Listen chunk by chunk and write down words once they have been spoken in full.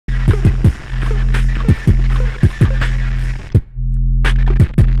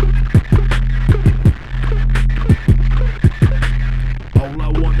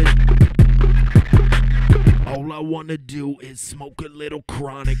wanna do is smoke a little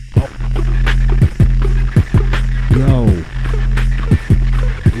chronic. Yo,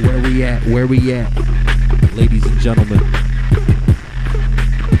 where we at? Where we at? Ladies and gentlemen.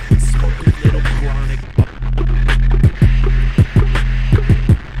 Smoke a little chronic.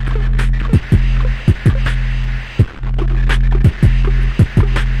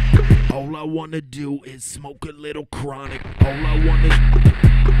 All I wanna do is smoke a little chronic. All I wanna.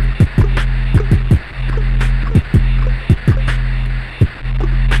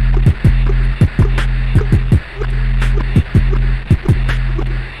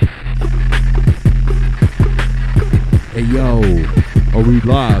 Hey yo, are we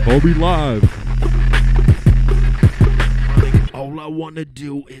live? Are we live? All I wanna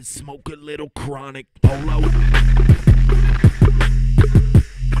do is smoke a little chronic.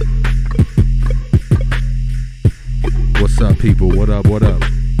 What's up, people? What up? What up?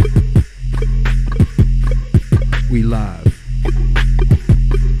 We live.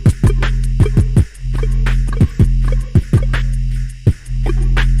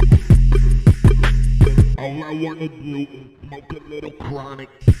 All I wanna do is smoke a little chronic.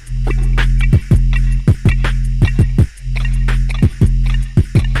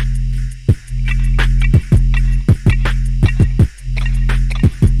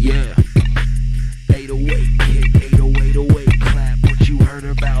 Yeah. 808 kick, 808 clap. What you heard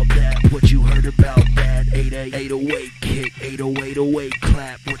about that? What you heard about that? 808 kick, 808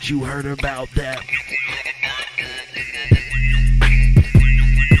 clap. What you heard about that?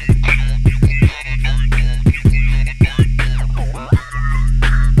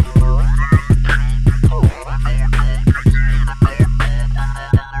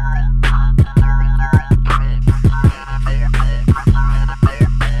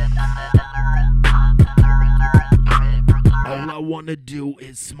 Wanna do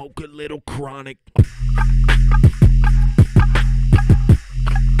is smoke a little chronic.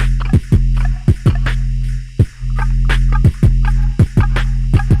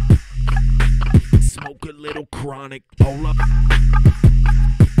 Smoke a little chronic. Hold up.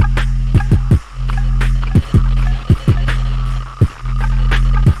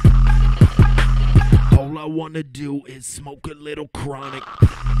 All I wanna do is smoke a little chronic.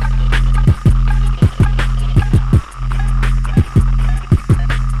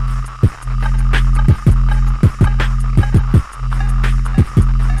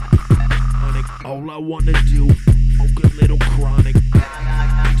 All I wanna do, smoke a little chronic.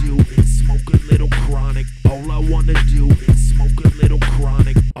 Do is smoke a little chronic. All I wanna do is smoke a little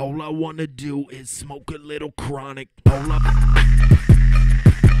chronic. All I wanna do is smoke a little chronic. All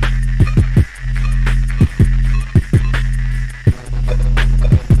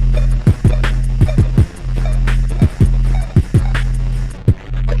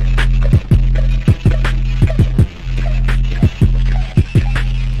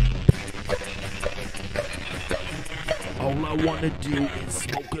I wanna do is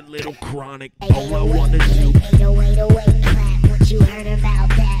smoke a little chronic. All I wanna do. 808 clap. What you heard about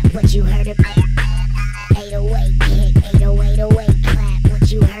that? What you heard about 808 kick, 808 clap.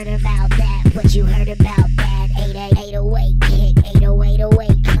 What you heard about that? What you heard about that? 808 kick,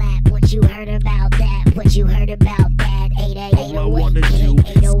 808 clap. What you heard about that? What you heard about that? 808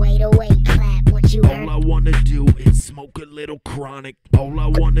 kick, 808 clap. What you heard. All I wanna do is smoke a little chronic. All I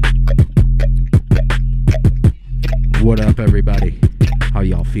wanna. What up, everybody? How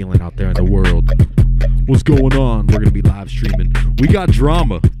y'all feeling out there in the world? What's going on? We're gonna be live streaming. We got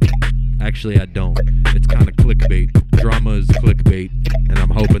drama. Actually, I don't. It's kind of clickbait. Drama is clickbait, and I'm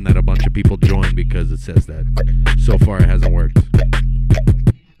hoping that a bunch of people join because it says that. So far, it hasn't worked.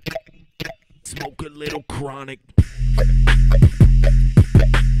 Smoke a little chronic.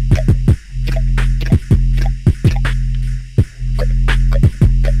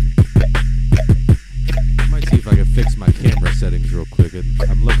 Might see if I can fix my camera settings real quick.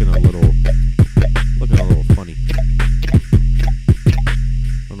 I'm looking a little funny.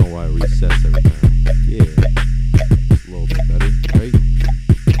 I don't know why it resets every time. Yeah, it's a little bit better, right?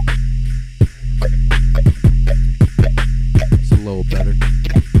 It's a little better,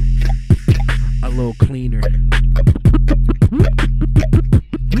 a little cleaner.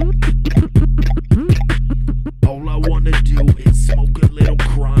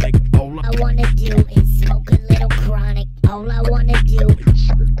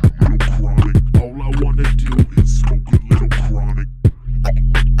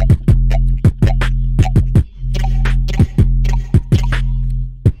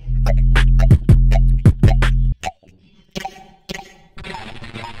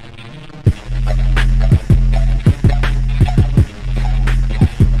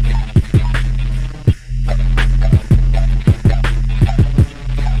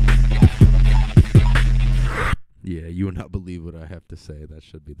 I have to say. That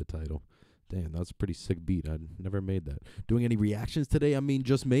should be the title. Damn, that's a pretty sick beat. I never made that. Doing any reactions today? I mean,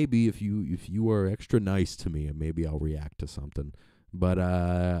 just maybe if you are extra nice to me, maybe I'll react to something. But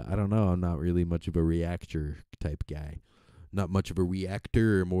I don't know. I'm not really much of a reactor type guy. Not much of a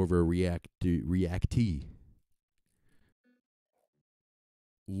reactor, more of a reactee.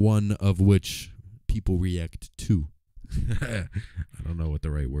 One of which people react to. I don't know what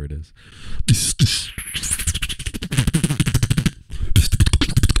the right word is.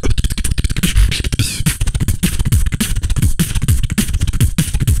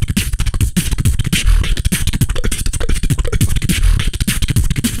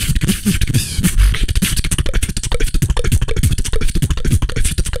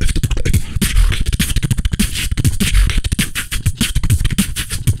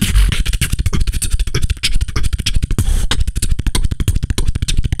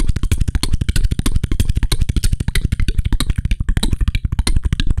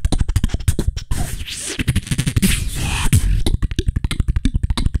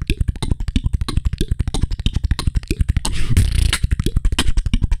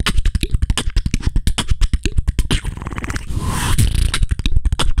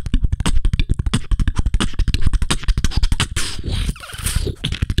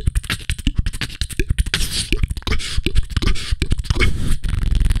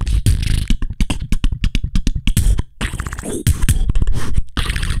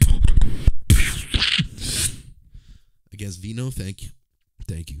 Vino, thank you.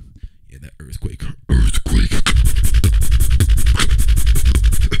 Thank you. Yeah, that earthquake.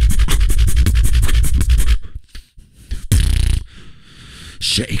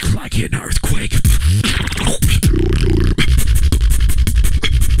 Shake like an earthquake.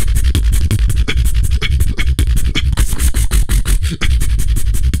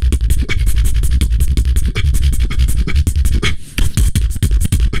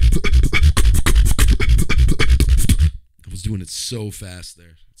 So fast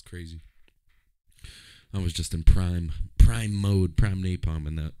there. It's crazy. I was just in prime mode, prime napalm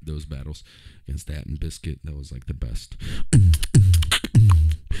in those battles against that and Biscuit. That was like the best.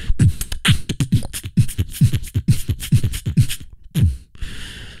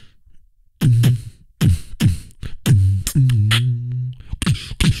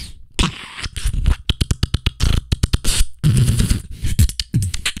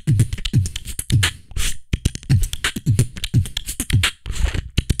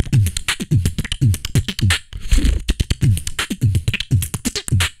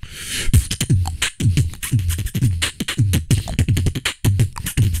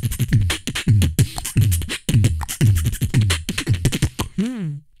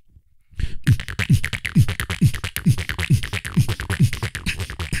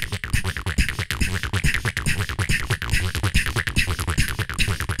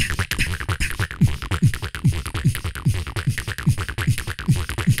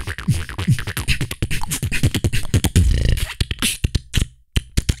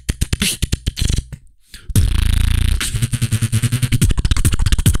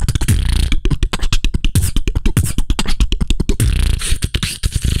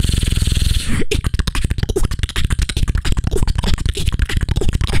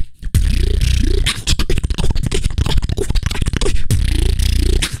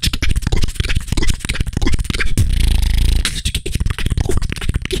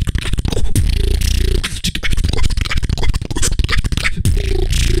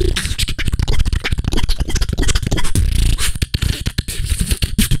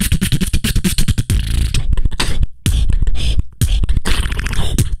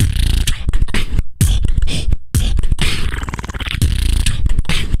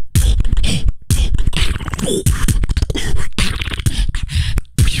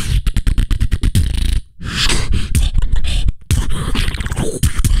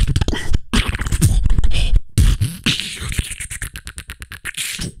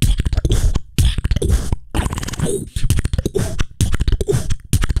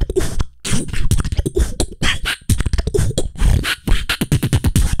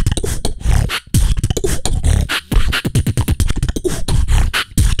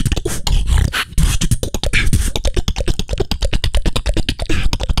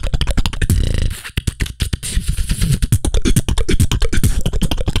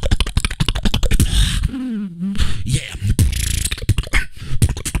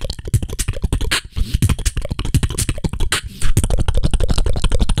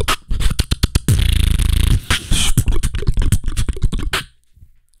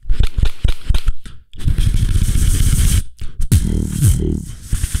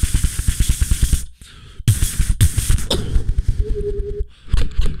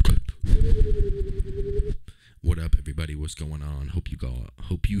 going on? Hope you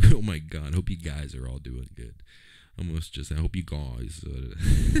oh my God, hope you guys are all doing good. I hope you guys,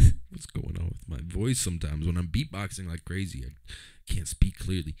 what's going on with my voice sometimes when I'm beatboxing like crazy? I can't speak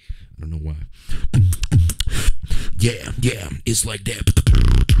clearly. I don't know why. Yeah, it's like that.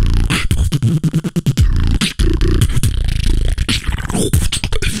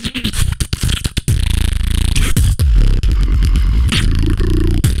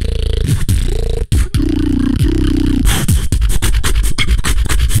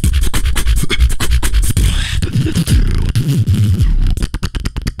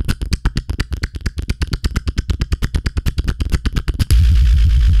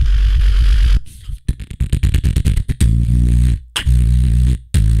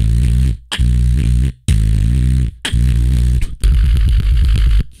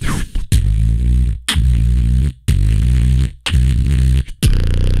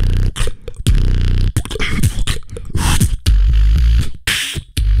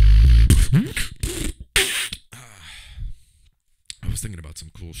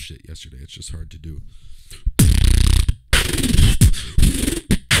 Shit yesterday. It's just hard to do.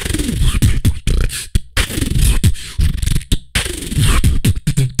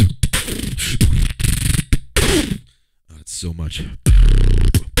 It's so much.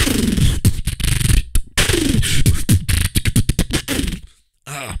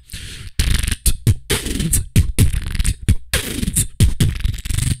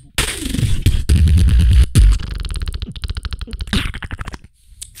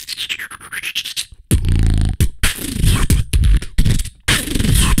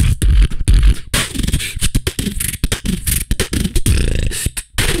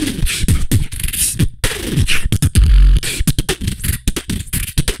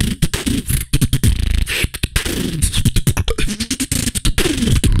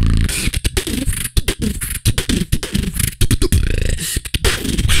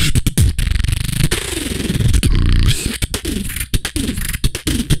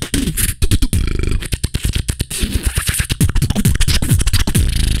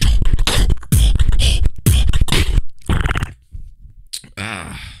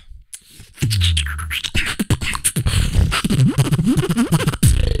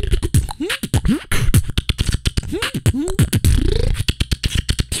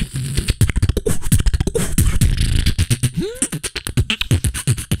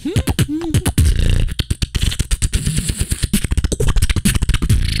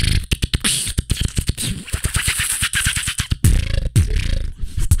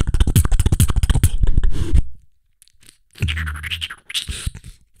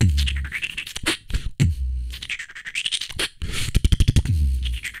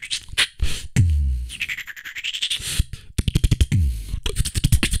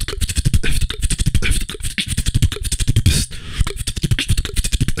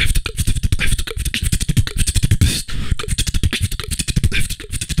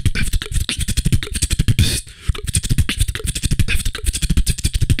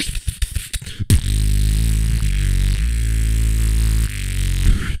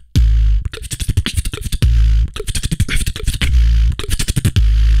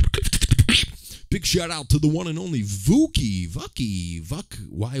 Shout out to the one and only Vucky, Vuck,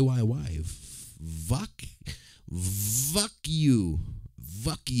 Y.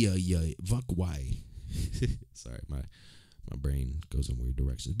 Sorry, my brain goes in weird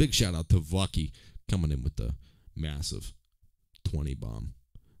directions. Big shout out to Vucky coming in with the massive 20 bomb.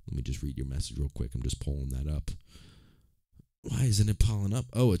 Let me just read your message real quick. I'm just pulling that up. Why isn't it pulling up?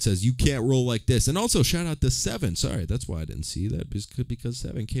 Oh, it says you can't roll like this. And also shout out to 7. Sorry, that's why I didn't see that. Because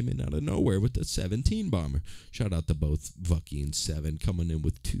 7 came in out of nowhere with the 17 bomber. Shout out to both Vucky and 7 coming in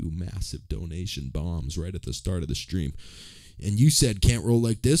with 2 massive donation bombs right at the start of the stream. And you said can't roll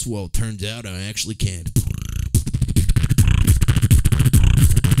like this? Well, it turns out I actually can't.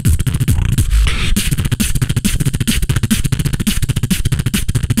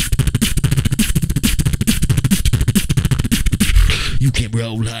 You can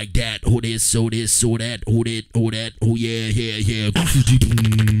roll like that, oh this, oh this, oh that, oh that, oh that, oh yeah, yeah, yeah.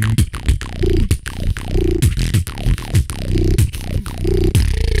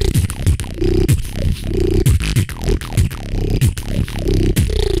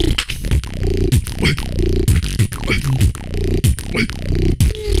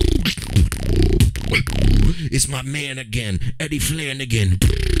 It's my man again, Eddie Flanagan.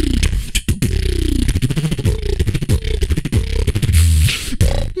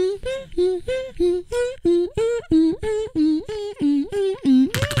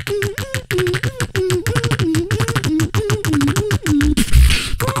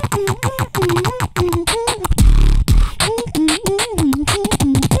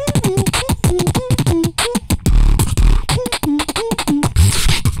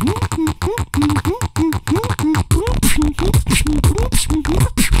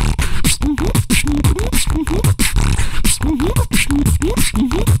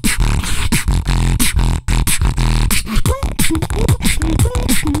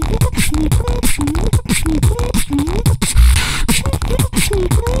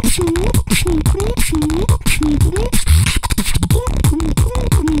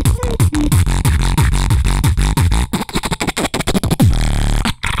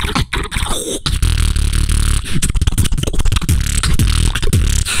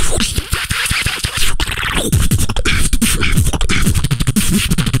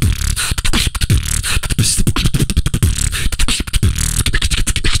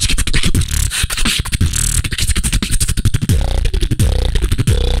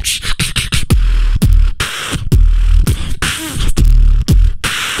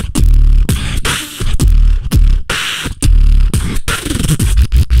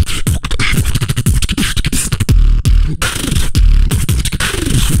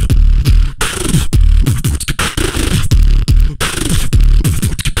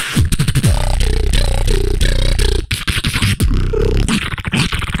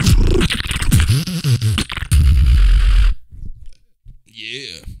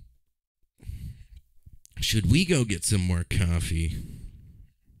 Should we go get some more coffee?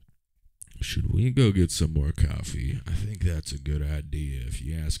 Should we go get some more coffee? I think that's a good idea, if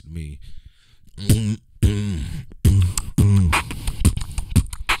you ask me.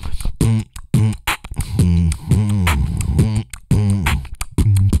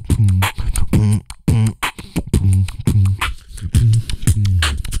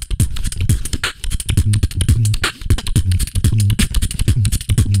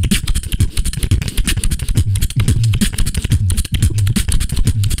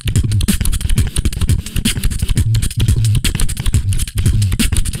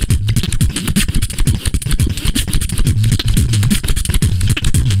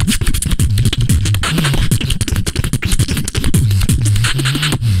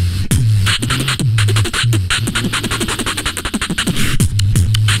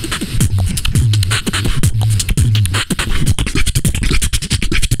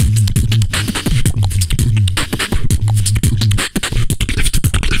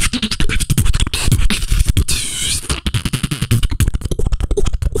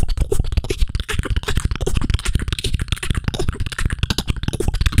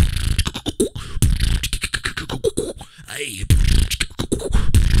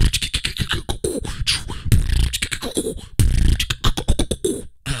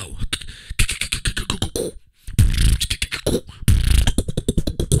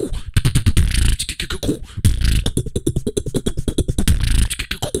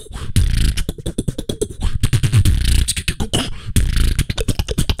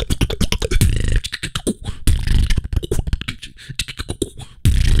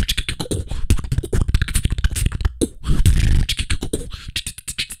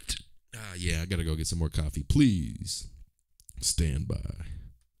 Yeah, I gotta go get some more coffee. Please stand by.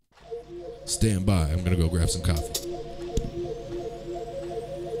 Stand by. I'm gonna go grab some coffee.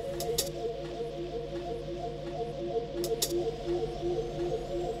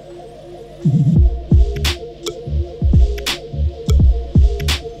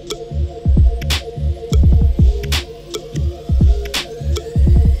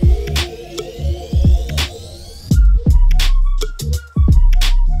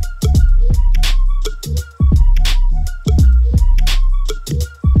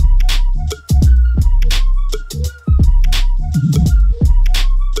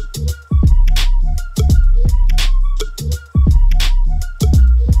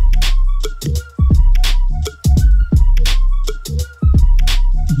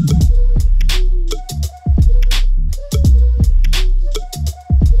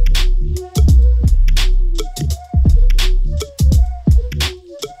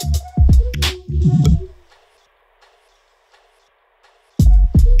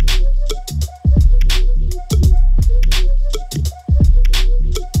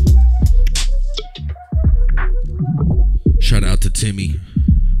 Shout out to Timmy.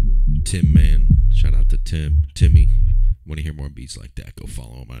 Tim, man. Shout out to Timmy. Want to hear more beats like that? Go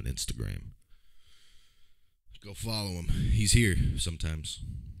follow him on Instagram. Go follow him. He's here sometimes.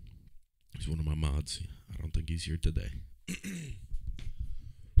 He's one of my mods. I don't think he's here today.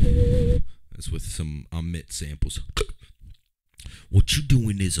 That's with some Amit samples. What you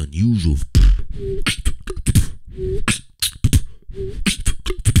doing is unusual.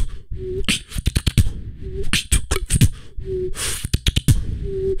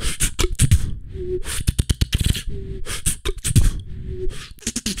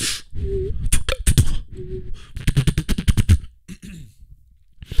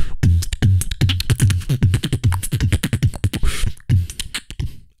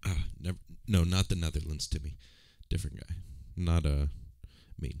 No, not the Netherlands, Timmy. Different guy. Not a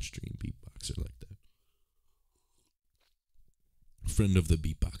mainstream beatboxer like that. Friend of the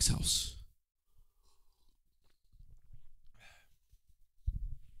beatbox house.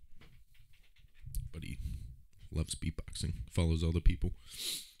 But he loves beatboxing. Follows other people.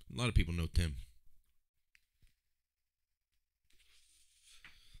 A lot of people know Tim.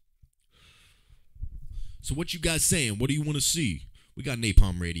 So what you guys saying? What do you want to see? We got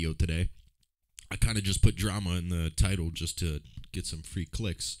Napalm Radio today. I kind of just put drama in the title just to get some free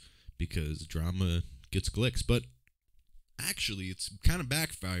clicks because drama gets clicks. But actually, it's kind of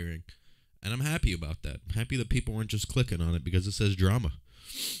backfiring, and I'm happy about that. I'm happy that people weren't just clicking on it because it says drama.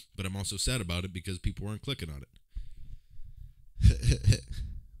 But I'm also sad about it because people weren't clicking on it.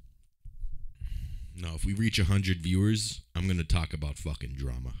 No, if we reach 100 viewers, I'm going to talk about fucking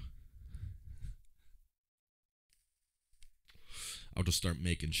drama. I'll just start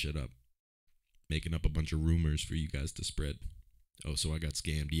making shit up. Making up a bunch of rumors for you guys to spread. Oh, so I got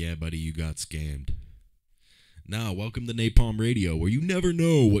scammed. Yeah, buddy, you got scammed. Now, welcome to Napalm Radio, where you never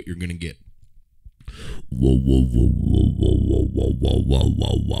know what you're going to get. Whoa, whoa, whoa, whoa, whoa, whoa, whoa, whoa,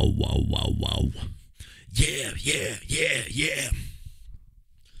 whoa, whoa, whoa, whoa, whoa. Yeah, yeah, yeah, yeah.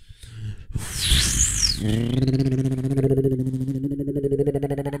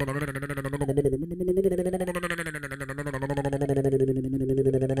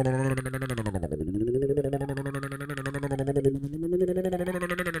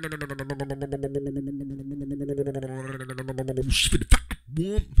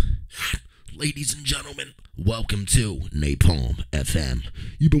 Ladies and gentlemen, welcome to NAPOM FM.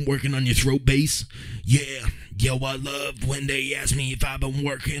 You been working on your throat bass? Yeah, yo, I love when they ask me if I've been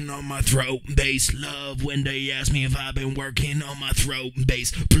working on my throat bass. Love when they ask me if I've been working on my throat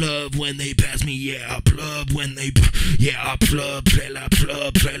bass. Plug when they pass me, yeah, I plug when they, yeah, I plug, play la,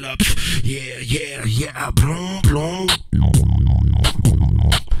 yeah, yeah, yeah, I plug, plug.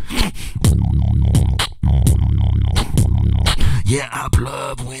 Yeah, I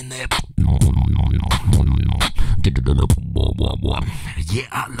love when they. Yeah,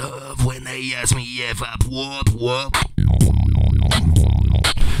 I love when they ask me if I whoop.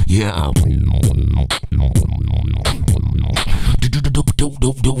 Yeah.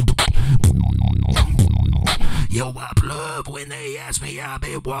 Yo, I love when they ask me I've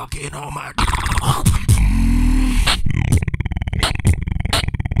been walking on my.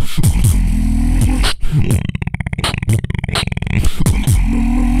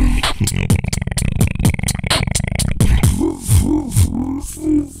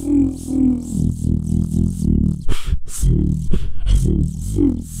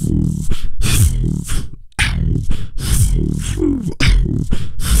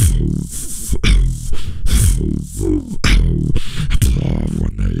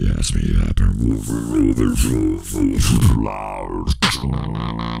 When they ask me, I've been loud.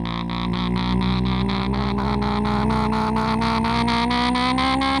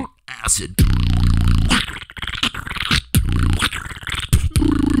 Acid.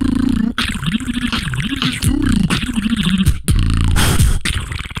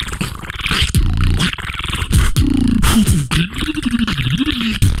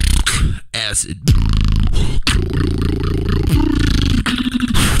 Acid.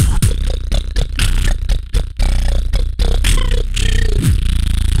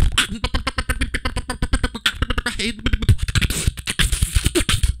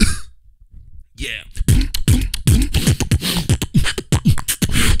 Yeah.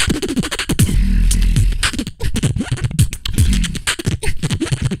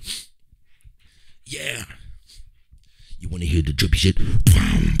 Yeah. You want to hear the drippy shit?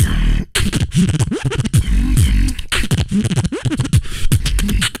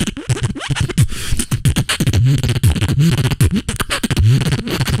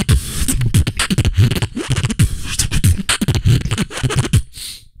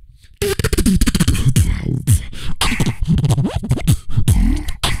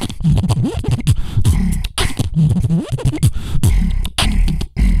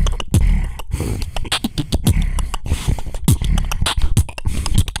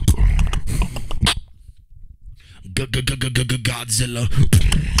 Godzilla.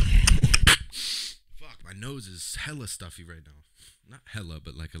 Fuck, my nose is hella stuffy right now. Not hella,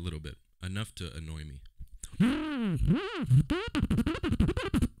 but like a little bit. Enough to annoy me.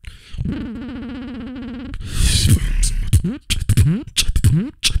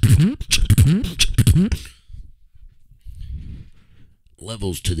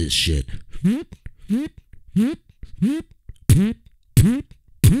 Levels to this shit.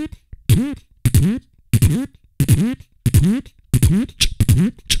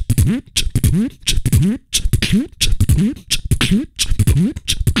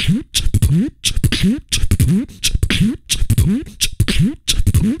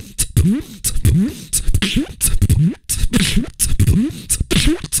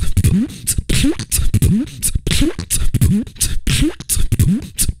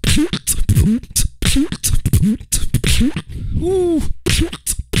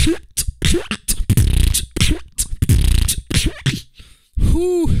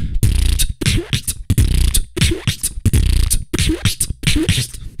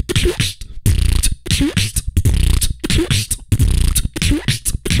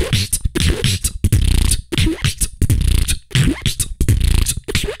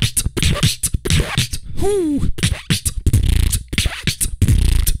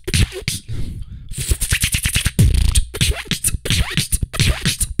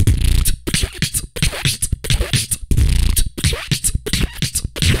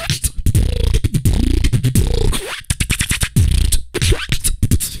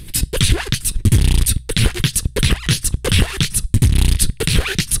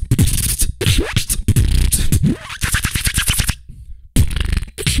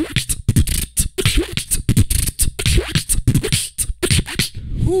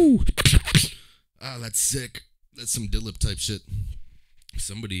 Woo! Ah, that's sick. That's some Dillip type shit.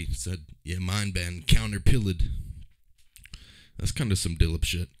 Somebody said, yeah, Mind Band counter-pilled. That's kind of some Dillip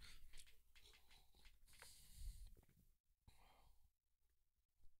shit.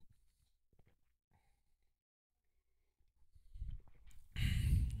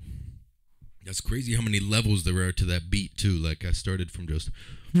 That's crazy how many levels there are to that beat, too. Like, I started from just...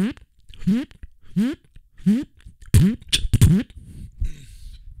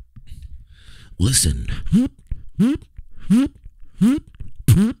 Listen.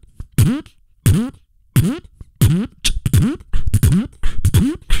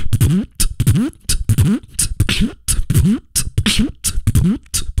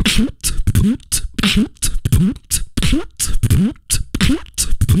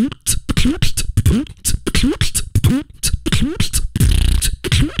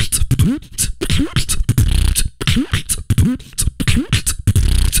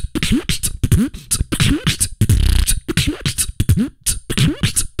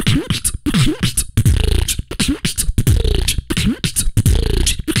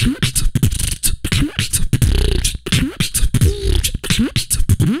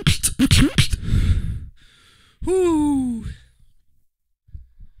 Woo!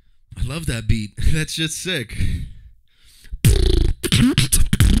 I love that beat. That's just sick.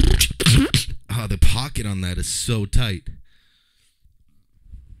 Oh, the pocket on that is so tight.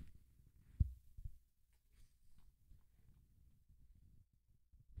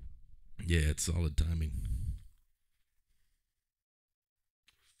 Yeah, it's solid timing.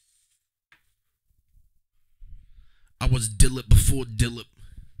 I was Dillip before Dillip.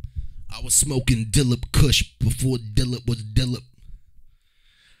 I was smoking Dillip Kush before Dillip was Dillip.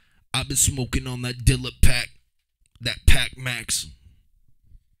 I've been smoking on that Dillip pack. That Pac Max.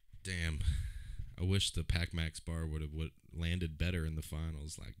 Damn. I wish the Pac Max bar would have landed better in the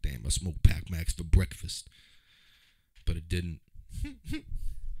finals. Like, damn, I smoked Pac Max for breakfast. But it didn't.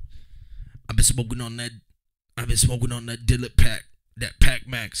 I've been smoking on that Dillip pack. That Pac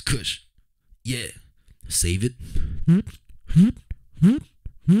Max Kush. Yeah. Save it.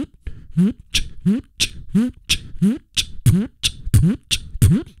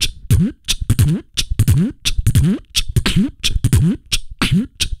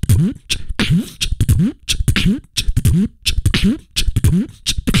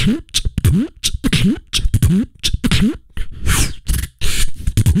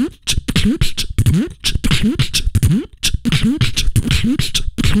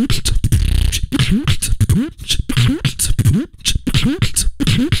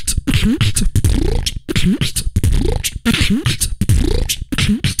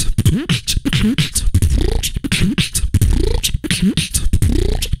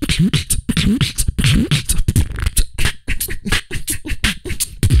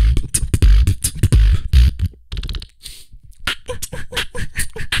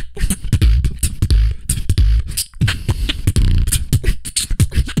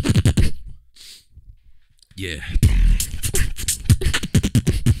 Yeah.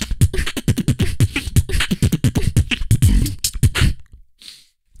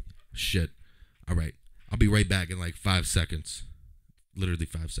 Shit. All right. I'll be right back in like 5 seconds. Literally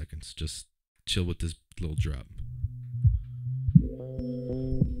 5 seconds. Just chill with this little drop.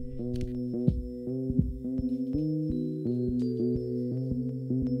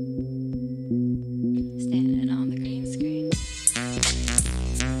 Standing on the green screen.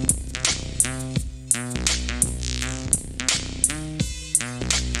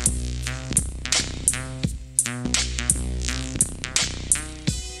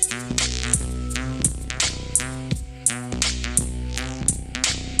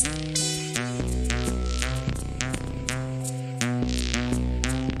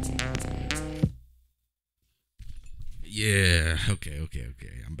 Yeah. Okay.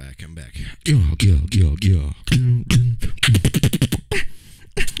 I'm back. Yeah.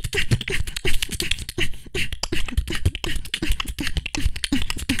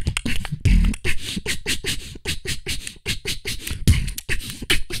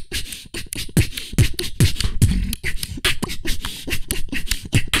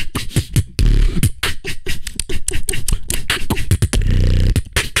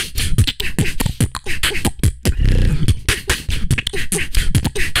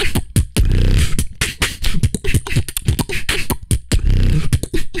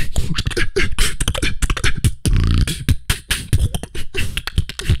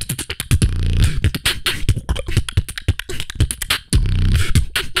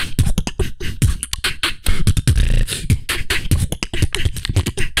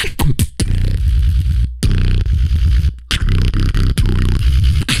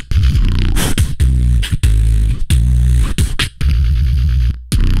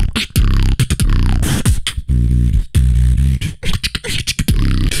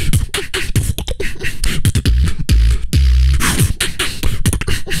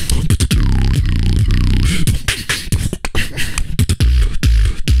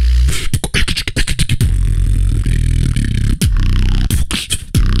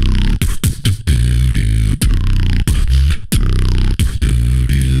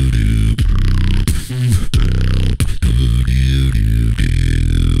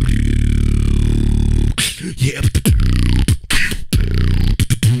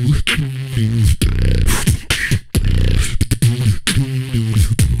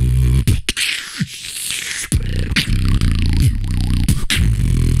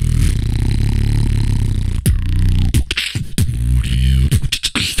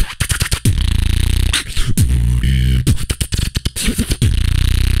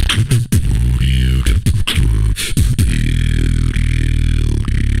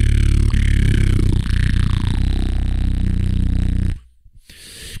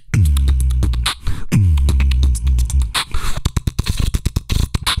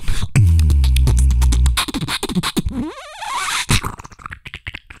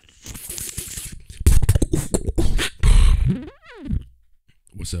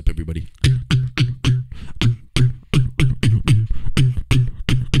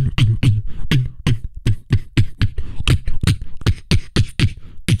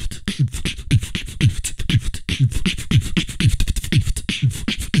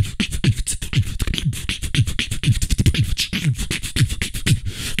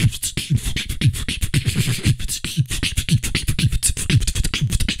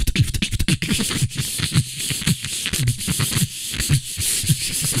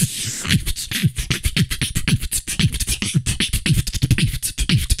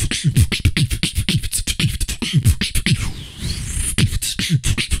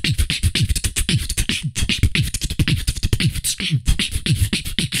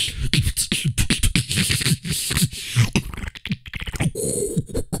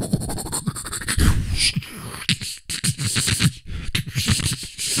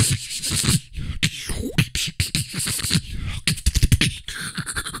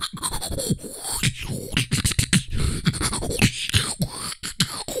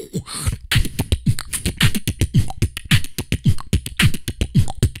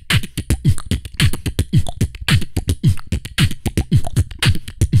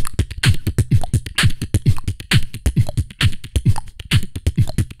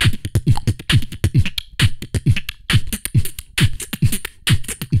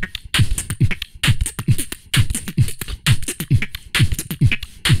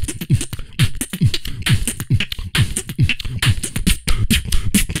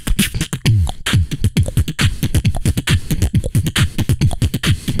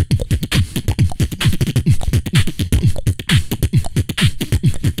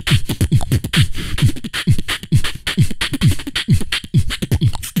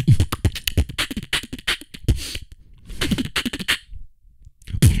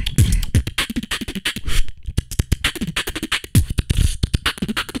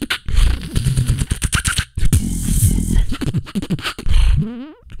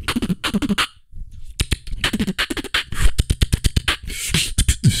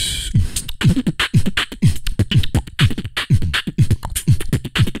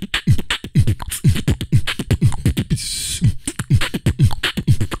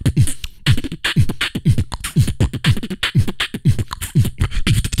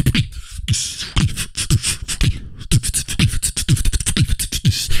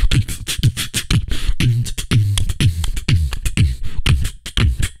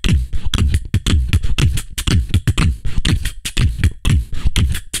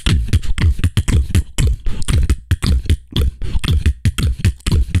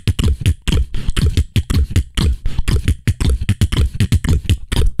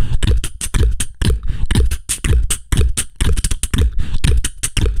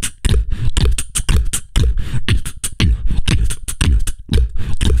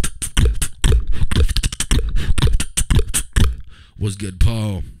 What's good,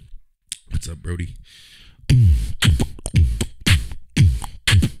 Paul? What's up, Brody?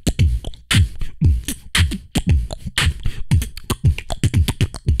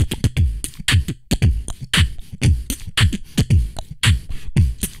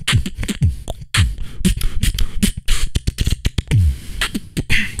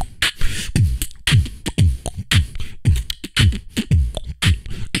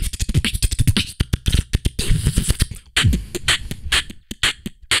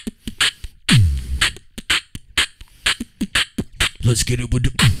 Let's get it with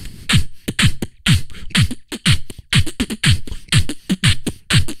the...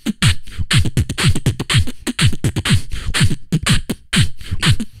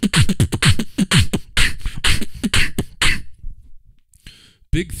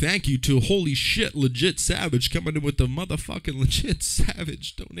 Big thank you to Holy Shit Legit Savage coming in with the motherfucking Legit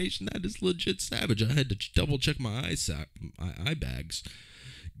Savage donation. That is Legit Savage. I had to double check my eye bags.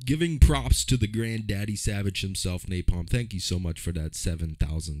 Giving props to the granddaddy Savage himself, Napalm. Thank you so much for that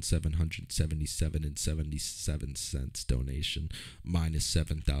 7,777.77 donation. Minus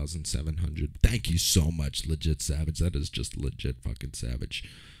 7,700. Thank you so much, Legit Savage. That is just legit fucking savage.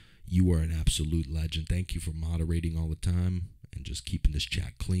 You are an absolute legend. Thank you for moderating all the time and just keeping this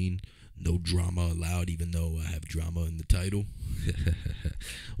chat clean. No drama allowed, even though I have drama in the title.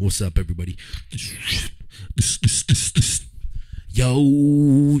 What's up, everybody?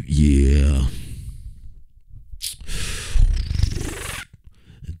 Yo, yeah.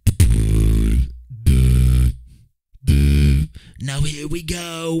 Now here we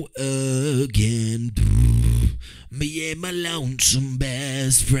go again. Me and my lonesome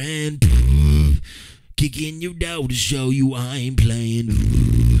best friend. Kicking your door to show you I ain't playing.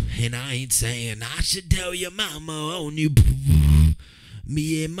 And I ain't saying I should tell your mama on you.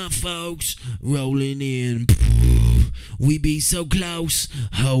 Me and my folks rolling in. We be so close,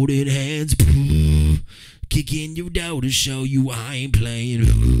 holding hands. Kicking your door to show you I ain't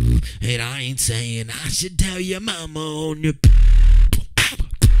playing. And I ain't saying I should tell your mama on you.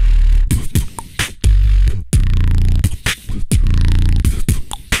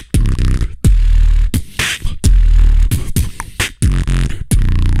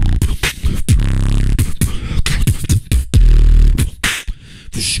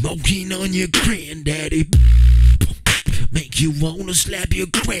 Smoking on your granddaddy. Make you wanna slap your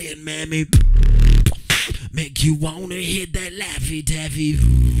grandmammy. Make you wanna hit that Laffy Taffy.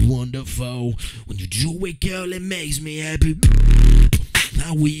 Wonderful. When you do it, girl, it makes me happy.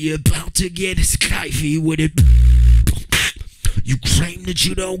 Now we about to get skyfy with it. You claim that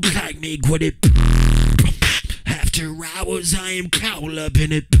you don't like me, quit it. After hours, I am caught up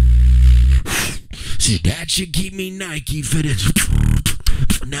in it. See, that should keep me Nike fitted.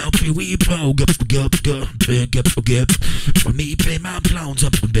 Now we go, me pay my plans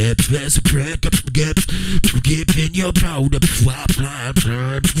up, best break up, get in your powder,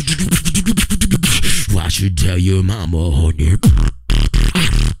 why should tell your mama on your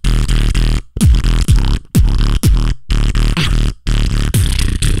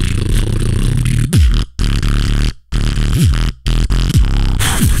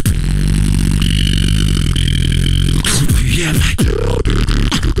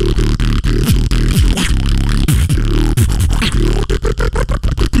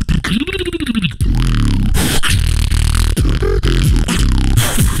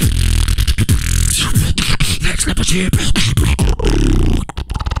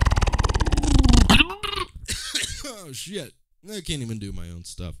oh shit, I can't even do my own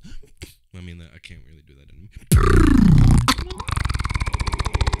stuff. I mean, I can't really do that anymore.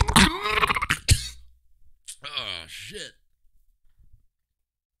 Oh shit.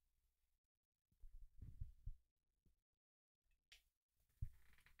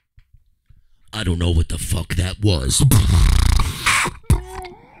 I don't know what the fuck that was.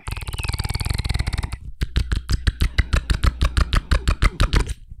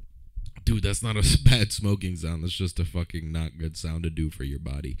 Dude, that's not a bad smoking sound. That's just a fucking not good sound to do for your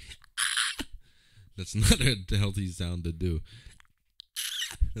body. That's not a healthy sound to do.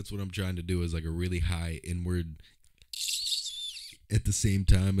 That's what I'm trying to do, is like a really high inward at the same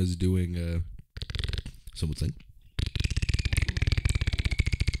time as doing someone saying.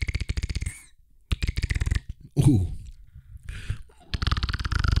 Ooh.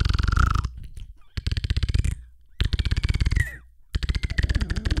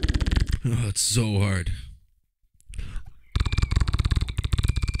 Oh, it's so hard.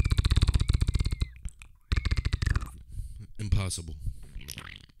 Impossible.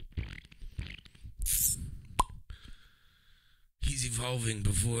 He's evolving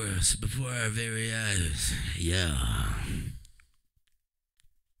before us, before our very eyes. Yeah.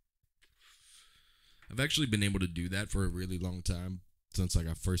 I've actually been able to do that for a really long time, since like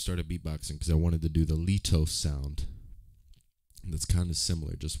I first started beatboxing, because I wanted to do the Litos sound. That's kind of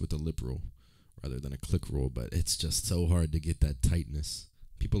similar, just with a lip roll rather than a click roll, but it's just so hard to get that tightness.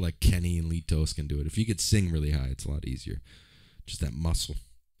 People like Kenny and Litos can do it. If you could sing really high, it's a lot easier. Just that muscle.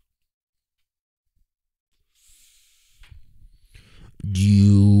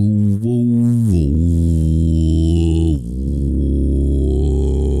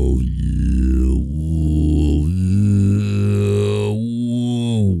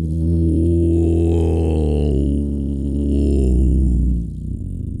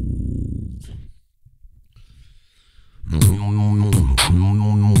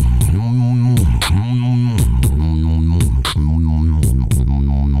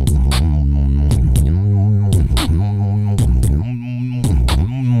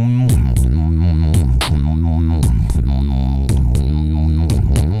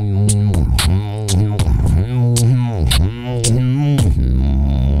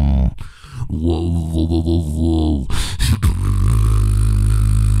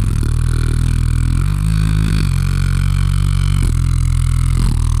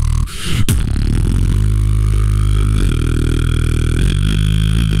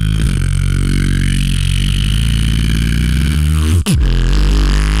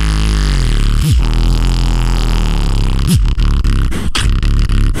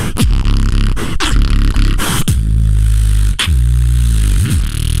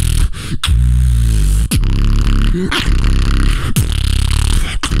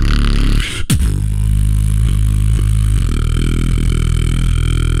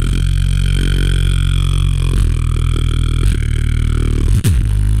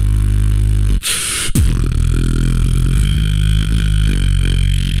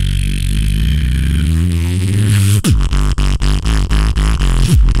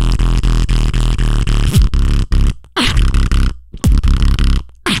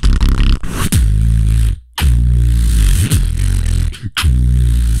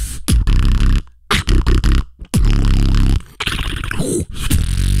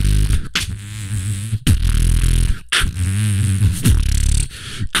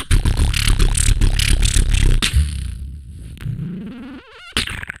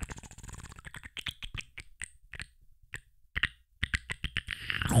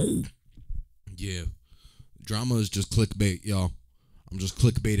 Yeah. Drama is just clickbait, y'all. I'm just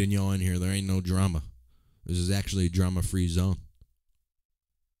clickbaiting y'all in here. There ain't no drama. This is actually a drama-free zone.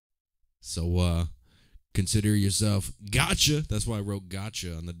 So, consider yourself gotcha. That's why I wrote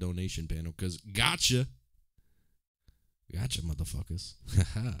gotcha on the donation panel, because gotcha. Gotcha, motherfuckers.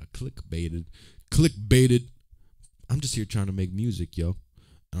 Haha, clickbaited. Clickbaited. I'm just here trying to make music, yo.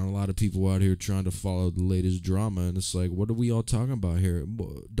 And a lot of people out here trying to follow the latest drama, and it's like, what are we all talking about here?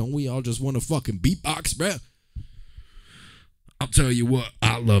 Don't we all just want to fucking beatbox, bruh? I'll tell you what,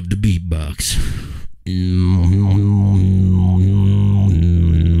 I love the beatbox.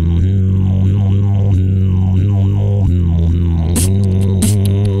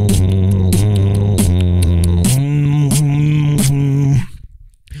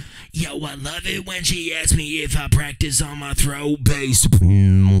 Yo, I love it when she asks me if I practice on my throat bass.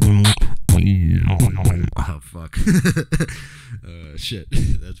 Oh, fuck. Shit.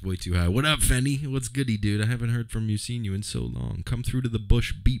 That's way too high. What up, Fenny? What's goody, dude? I haven't heard from you, seen you in so long. Come through to the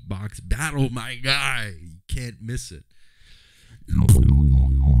Bush beatbox battle, my guy. You can't miss it.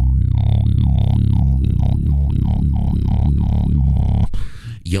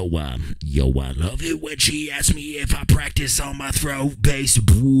 Yo, I love it when she asks me if I practice on my throat bass.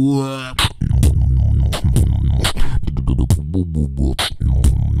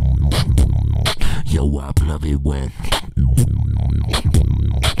 Yo, I love it when.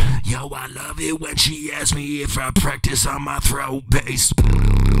 Yo, Yo, I love it when she asks me if I practice on my throat bass.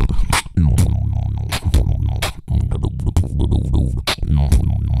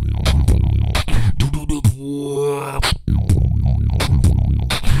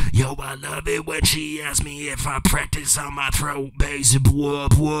 Yo, I love it when she asks me if I practice on my throat bass.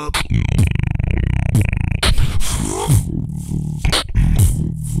 Whoop, whoop.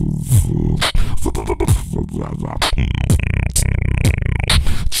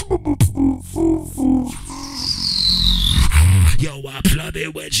 Yo, I love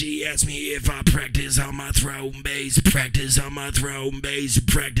it when she asks me if I practice on my throat bass. Practice on my throat bass.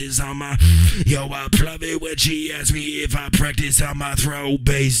 Practice on my. Yo, I love it when she asks me if I practice on my throat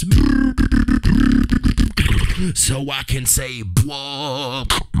bass. So I can say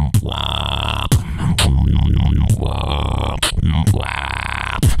whoop, whoop, whoop,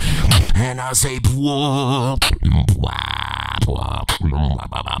 and I say whoop, whoop, whoop.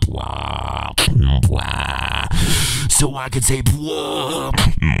 So I can say whoop.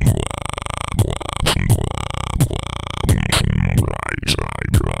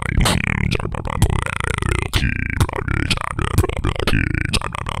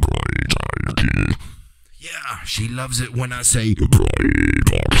 Yeah, she loves it when I say.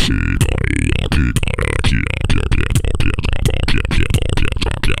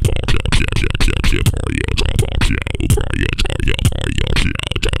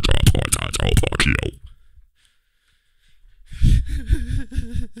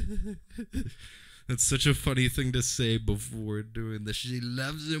 That's such a funny thing to say before doing this. She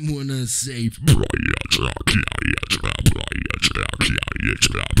loves it when I say.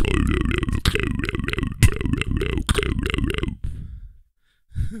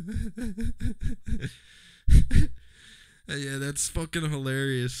 Yeah, that's fucking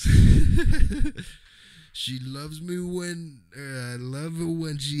hilarious. She loves me when I love it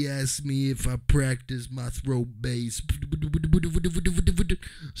when she asks me if I practice my throat bass,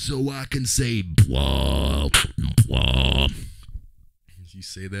 so I can say blah, blah. You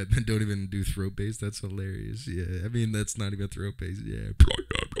say that and don't even do throat bass. That's hilarious. Yeah, I mean that's not even throat bass. Yeah,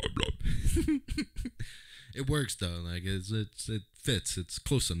 it works though. Like it fits. It's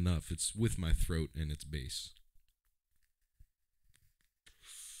close enough. It's with my throat and it's bass.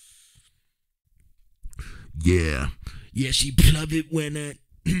 Yeah, she love it when I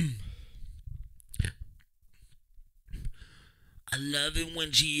love it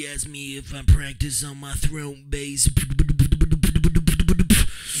when she asks me if I practice on my throat bass,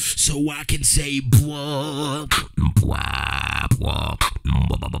 so I can say blah, blah, blah,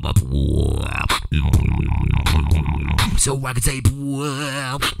 so I can say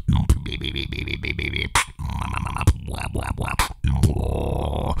blah.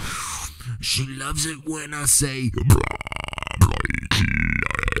 She loves it when I say.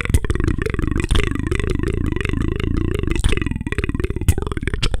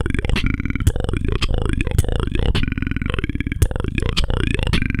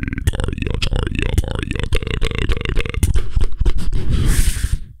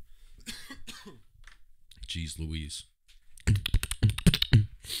 Jeez Louise.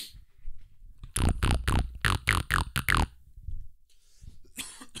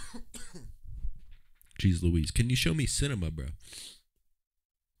 Jeez Louise. Can you show me cinema, bro?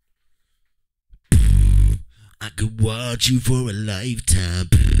 I could watch you for a lifetime.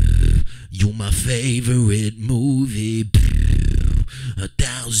 You're my favorite movie.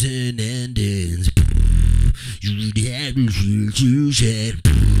 1,000 endings. You had you said.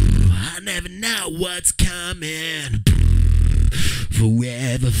 I never know what's coming.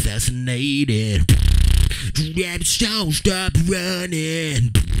 Forever fascinated. Don't stop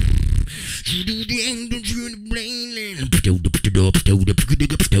running.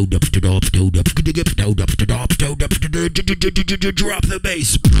 Drop the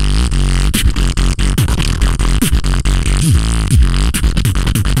bass.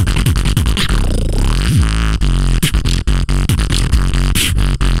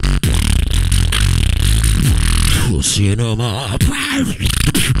 Cinema.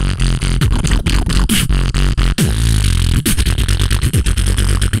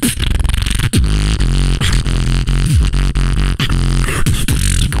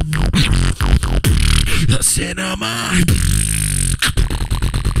 Cinema.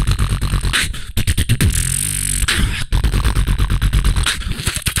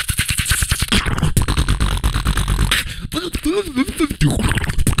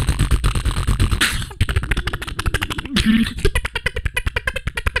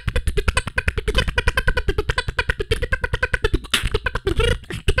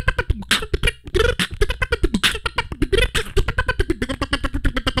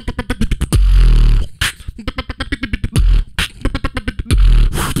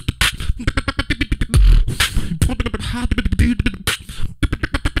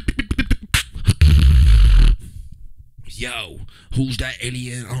 Who's that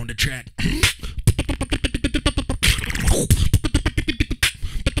alien on the track?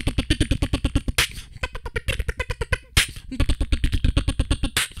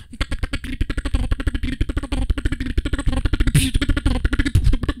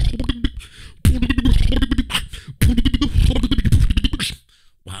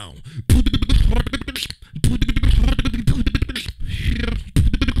 Wow.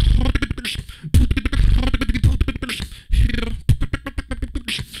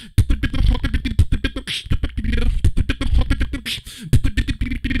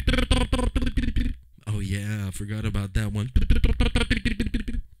 Oh yeah, I forgot about that one.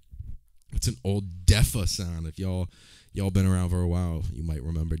 It's an old Defa sound. If y'all been around for a while, you might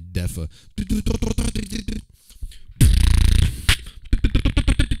remember Defa.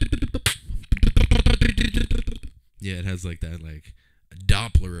 Yeah, it has like that, like a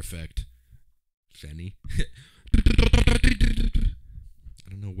Doppler effect. Fenny. I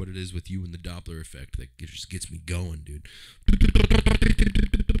don't know what it is with you and the Doppler effect that just gets me going, dude.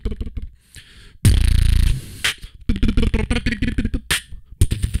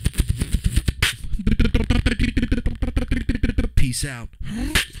 Peace out.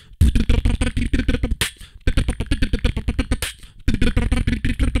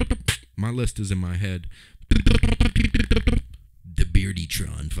 My list is in my head. The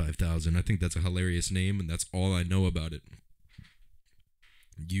Beardytron 5000. I think that's a hilarious name, and that's all I know about it.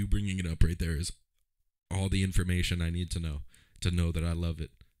 You bringing it up right there is all the information I need to know that I love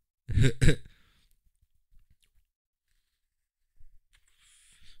it.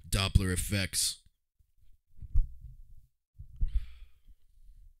 Doppler effects.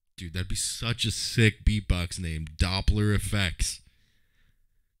 Dude, that'd be such a sick beatbox name. Doppler effects.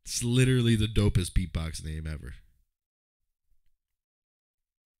 It's literally the dopest beatbox name ever.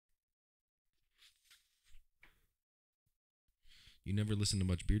 You never listen to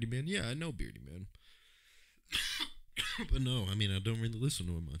much Beardy Man? Yeah, I know Beardy Man. But no, I mean, I don't really listen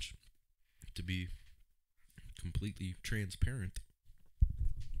to him much. To be completely transparent.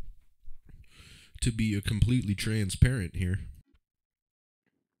 To be a completely transparent here.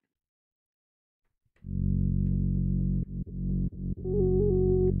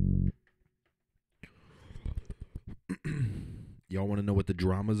 Y'all want to know what the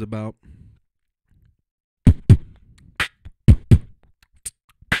drama's about?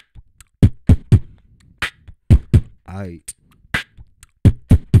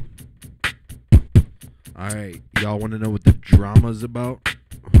 Alright, y'all want to know what the drama's about?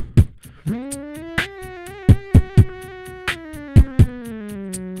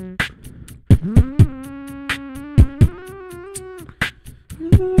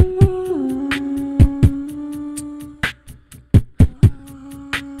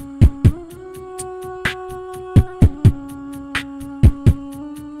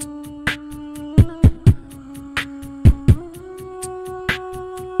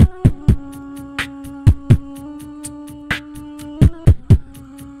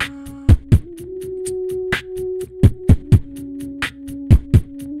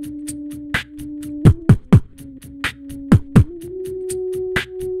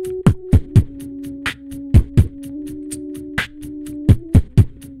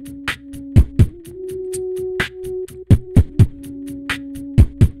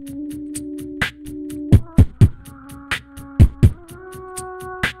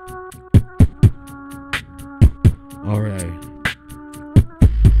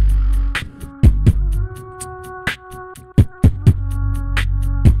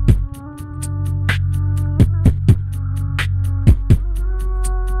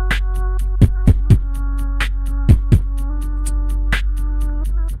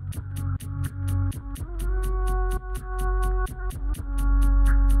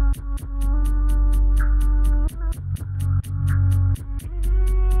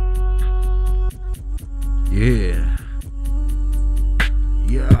 Yeah.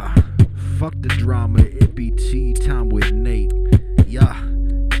 Yeah. Fuck the drama. It be tea time with Nate. Yeah.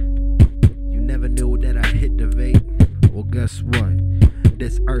 You never knew that I hit the vape. Well, guess what?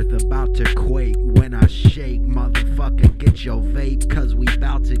 This earth about to quake when I shake. Motherfucker, get your vape, cause we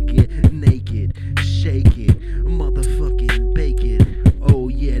about to get naked. Shake it. Motherfucking bake it. Oh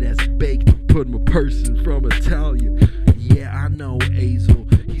yeah, that's baked. Put my person from Italian. Yeah, I know Azel.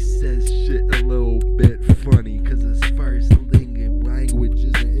 He says shit a little bit funny, cause his first language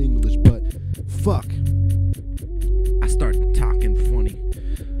isn't English, but fuck. I started talking funny.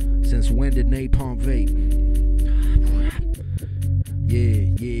 Since when did NAPOM vape?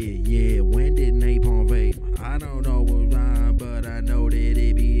 Yeah. When did NAPOM vape? I don't know what rhyme, but I know that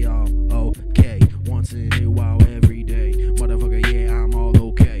it be all okay. Once in a while, every day. Motherfucker, yeah.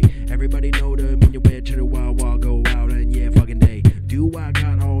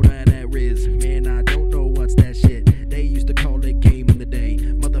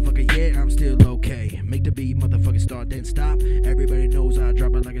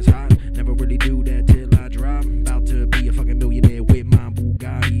 motherfuckers hot. Never really do that till I drop. About to be a fucking millionaire with my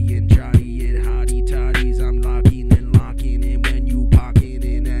Bugatti and Johnny and hottie toddies. I'm locking and locking in when you pocket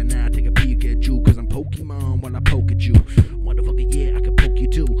in, and I take a peek at you, cause I'm Pokemon while I poke at you. Motherfucker, yeah, I can poke you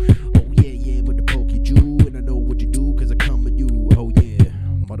too. Oh yeah, yeah, with the poke you, and I know what you do, cause I come with you. Oh yeah,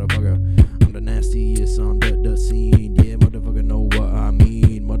 motherfucker, I'm the nastiest on the scene. Yeah, motherfucker, know what I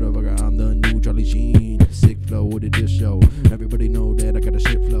mean. Motherfucker, I'm the new Charlie Sheen. Sick flow with this show. Everybody know that I got a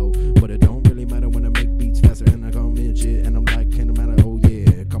shit flow, but it don't really matter when I make beats faster and I come in shit and I'm like, can't matter. Oh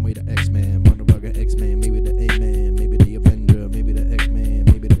yeah, call me the X-Man, motherfucker X-Man, maybe the A-Man, maybe the Avenger, maybe the X-Man,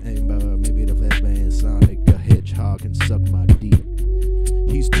 maybe the Amber, maybe the Fatman. Sonic the Hedgehog can suck my D.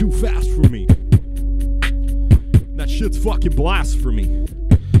 He's too fast for me. That shit's fucking blasphemy.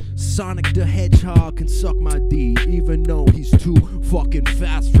 Sonic the Hedgehog can suck my D, even though he's too fucking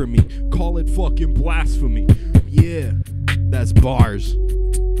fast for me. Call it fucking blasphemy. Yeah, that's bars.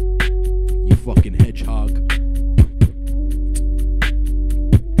 You fucking hedgehog.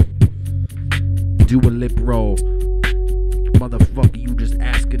 Do a lip roll. Motherfucker, you just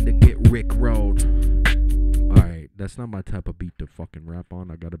asking to get Rick rolled. Alright, that's not my type of beat to fucking rap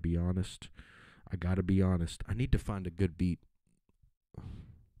on. I gotta be honest. I need to find a good beat.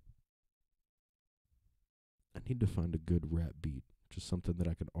 I need to find a good rap beat. Just something that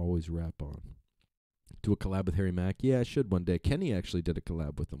I can always rap on. Do a collab with Harry Mack? Yeah, I should one day. Kenny actually did a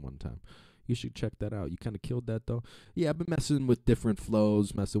collab with him one time. You should check that out. You kind of killed that, though. Yeah, I've been messing with different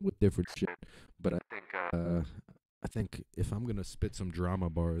flows, messing with different shit. But I think if I'm gonna spit some drama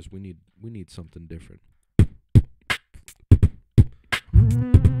bars, we need something different.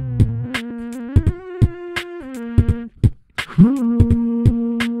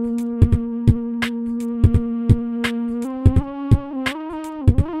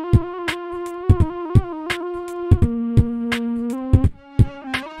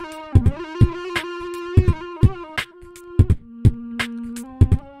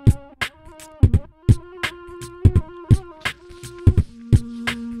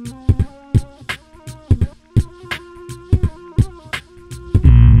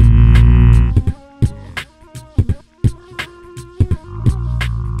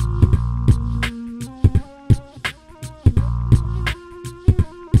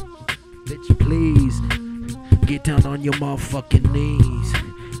 Get down on your motherfucking knees.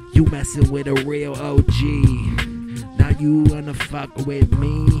 You messing with a real OG. Now you wanna fuck with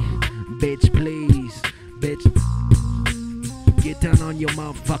me? Bitch, please. Bitch, get down on your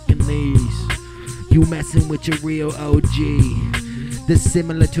motherfucking knees. You messing with your real OG. This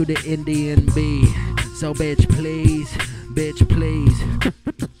similar to the Indian bee. So bitch, please. Bitch, please.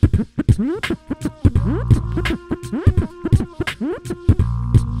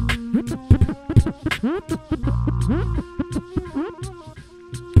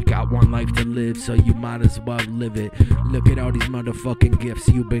 Got one life to live, so you might as well live it. Look at all these motherfucking gifts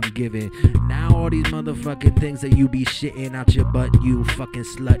you've been given. Now all these motherfucking things that you be shitting out your butt, you fucking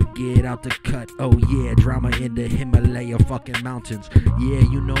slut, get out the cut. Oh yeah, drama in the Himalaya fucking mountains. Yeah,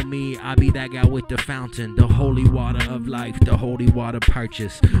 you know me, I be that guy with the fountain, the holy water of life, the holy water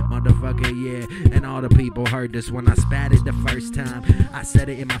purchase. Motherfucker, yeah, and all the people heard this when I spat it the first time. I said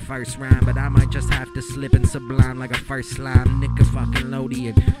it in my first rhyme, but I might just have to slip and sublime like a first slime nigga fucking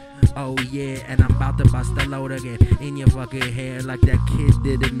Lodian. Oh yeah, and I'm about to bust a load again in your fucking hair like that kid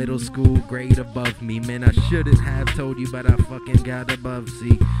did in middle school, grade above me. Man, I shouldn't have told you, but I fucking got above.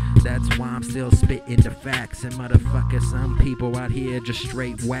 See, that's why I'm still spitting the facts. And motherfucker, some people out here just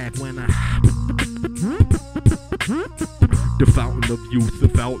straight whack when I the fountain of youth, the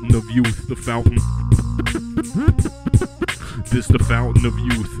fountain of youth, the fountain. This the fountain of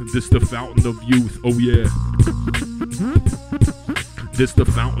youth, this the fountain of youth, oh yeah. This the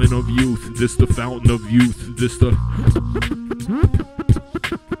fountain of youth, this the fountain of youth, this the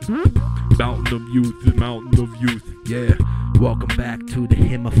mountain of youth, the mountain of youth, yeah. Welcome back to the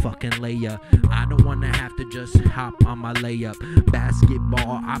Himalaya. I don't wanna have to just hop on my layup.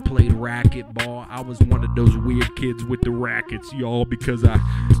 Basketball, I played racquetball. I was one of those weird kids with the rackets, y'all, because I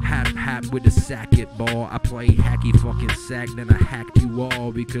hap with the sacket ball. I played hacky fucking sack, then I hacked you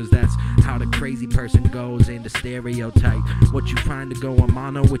all, because that's how the crazy person goes in the stereotype. What you find to go on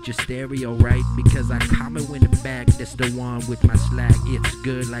mono with your stereo, right? Because I comment when the back, that's the one with my slack. It's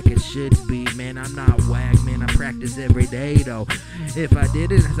good like it should be, man. I'm not whack, man. I practice every day though. If I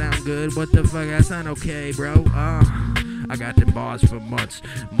didn't sound good, what the fuck? I sound okay, bro. I got the bars for months.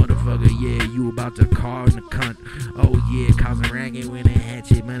 Motherfucker, yeah, you about to call in the cunt. Oh yeah, causing racket with a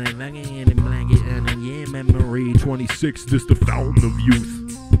hatchet. Motherfucker in a blanket and a yeah, memory 26, this the fountain of youth.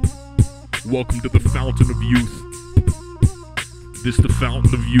 Welcome to the fountain of youth. This the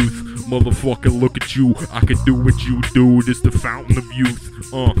fountain of youth. Motherfucker, look at you. I can do what you do. This the fountain of youth.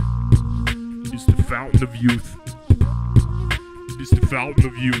 This the fountain of youth. This the fountain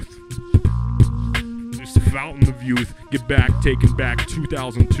of youth. This the fountain of youth. Get back, taken back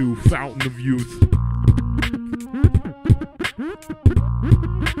 2002. Fountain of youth.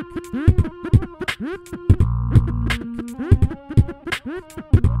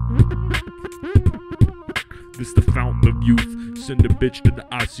 This the fountain of youth. Send a bitch to the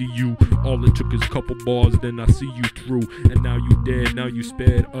ICU. All it took is a couple bars, then I see you through. And now you dead, now you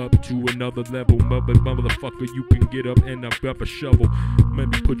sped up to another level. Motherfucker, you can get up and up a shovel.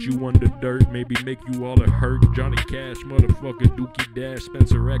 Maybe put you under dirt, maybe make you all a hurt. Johnny Cash, motherfucker, Dookie Dash,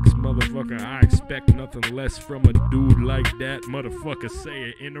 Spencer X, motherfucker. I expect nothing less from a dude like that. Motherfucker, say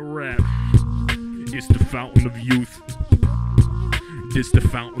it in a rap. It's the fountain of youth. This the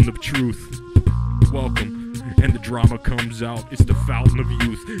fountain of truth. Welcome. And the drama comes out. It's the fountain of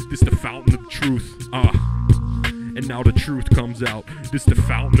youth. This the fountain of truth. And now the truth comes out. This the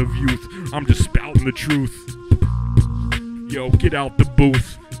fountain of youth. I'm just spouting the truth. Yo, get out the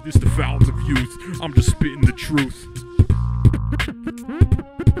booth. This the fountain of youth. I'm just spitting the truth.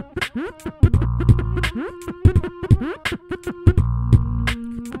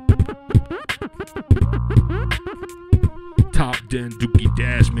 Top 10 Dookie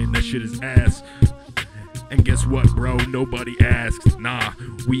Dash, man, that shit is ass. And guess what, bro? Nobody asks. Nah,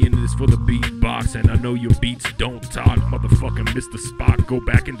 we in this for the beatbox, and I know your beats don't talk. Motherfucking miss the spot. Go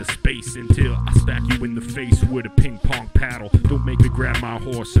back into space until I smack you in the face with a ping pong paddle. Don't make me grab my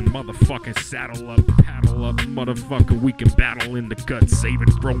horse and motherfucking saddle up, paddle up, motherfucker. We can battle in the cut.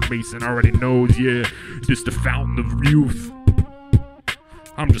 Saving bro Mason already knows, yeah. This the fountain of youth.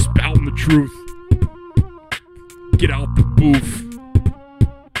 I'm just spouting the truth. Get out the booth.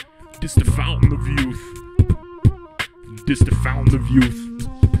 This the fountain of youth. This the fountain of youth.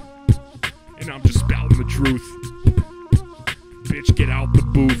 And I'm just spouting the truth. Bitch, get out the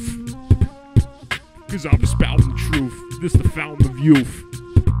booth. Cause I'm just spouting the truth. This the fountain of youth.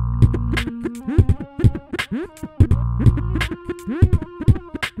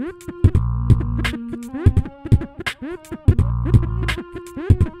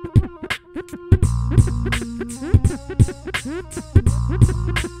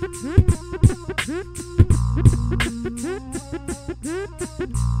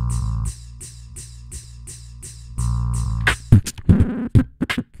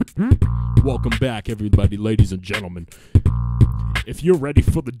 Welcome back, everybody, ladies and gentlemen. If you're ready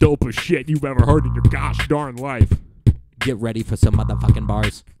for the dopest shit you've ever heard in your gosh darn life, get ready for some motherfucking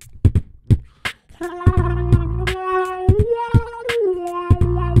bars.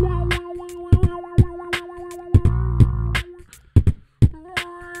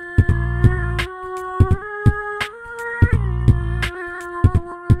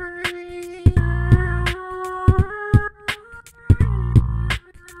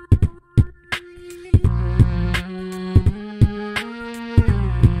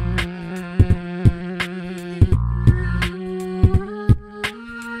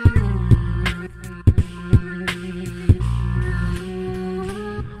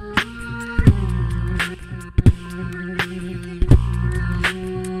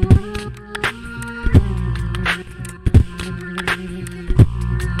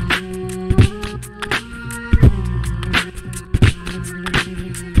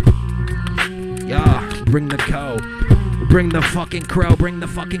 Bring the co. Bring the fucking crow. Bring the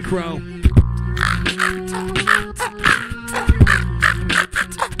fucking crow.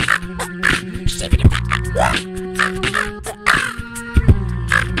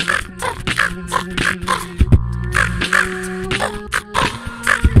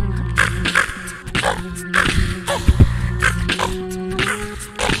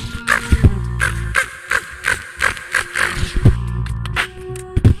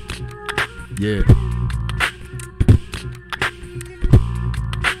 Yeah.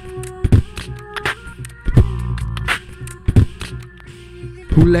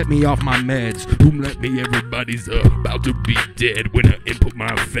 Who let me off my meds? Who let me? Everybody's about to be dead. When I input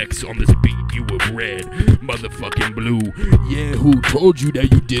my effects on this beat, you were red, motherfucking blue. Yeah, who told you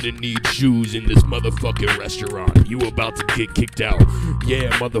that you didn't need shoes in this motherfucking restaurant? You about to get kicked out. Yeah,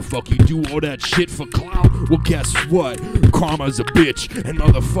 motherfucker, you do all that shit for clout? Well, guess what? Karma's a bitch. And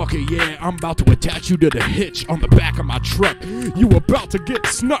motherfucker, yeah, I'm about to attach you to the hitch on the back of my truck. You about to get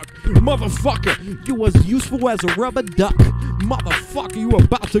snuck. Motherfucker, you was useful as a rubber duck. Motherfucker, you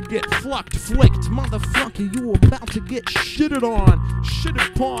about to get flicked. Motherfucker, you about to get shitted on.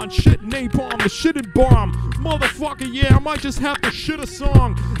 Shitted upon, shit napalm, the shitted bomb. Motherfucker, yeah, I might just have to shit a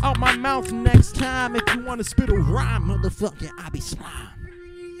song out my mouth next time if you wanna spit a rhyme. Motherfucker, I be slime.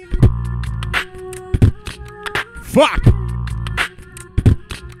 Fuck!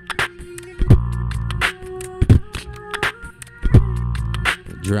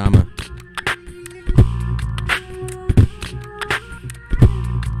 Drama.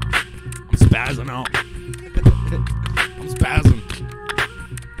 I'm spazzing out. I'm spazzing.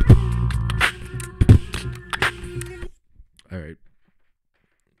 All right.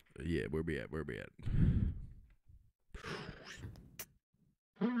 Yeah, where we at?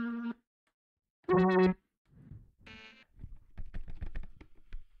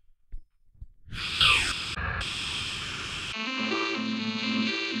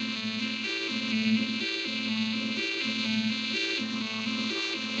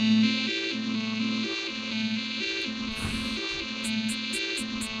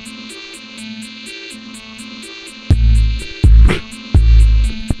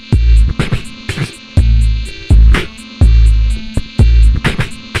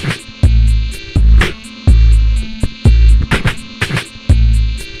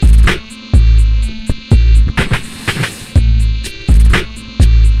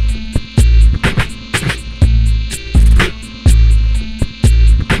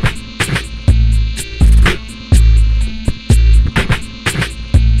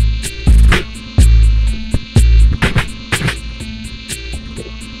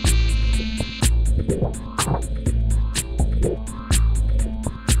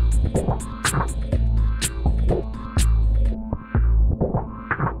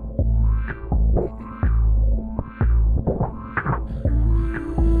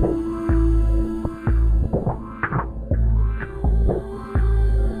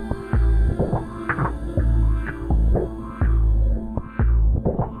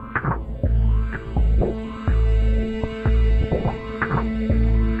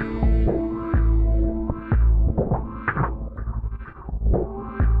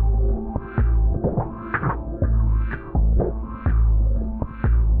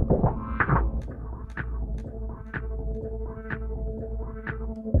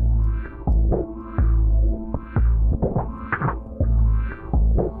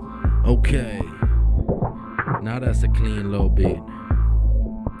 Okay. Now that's a clean little bit.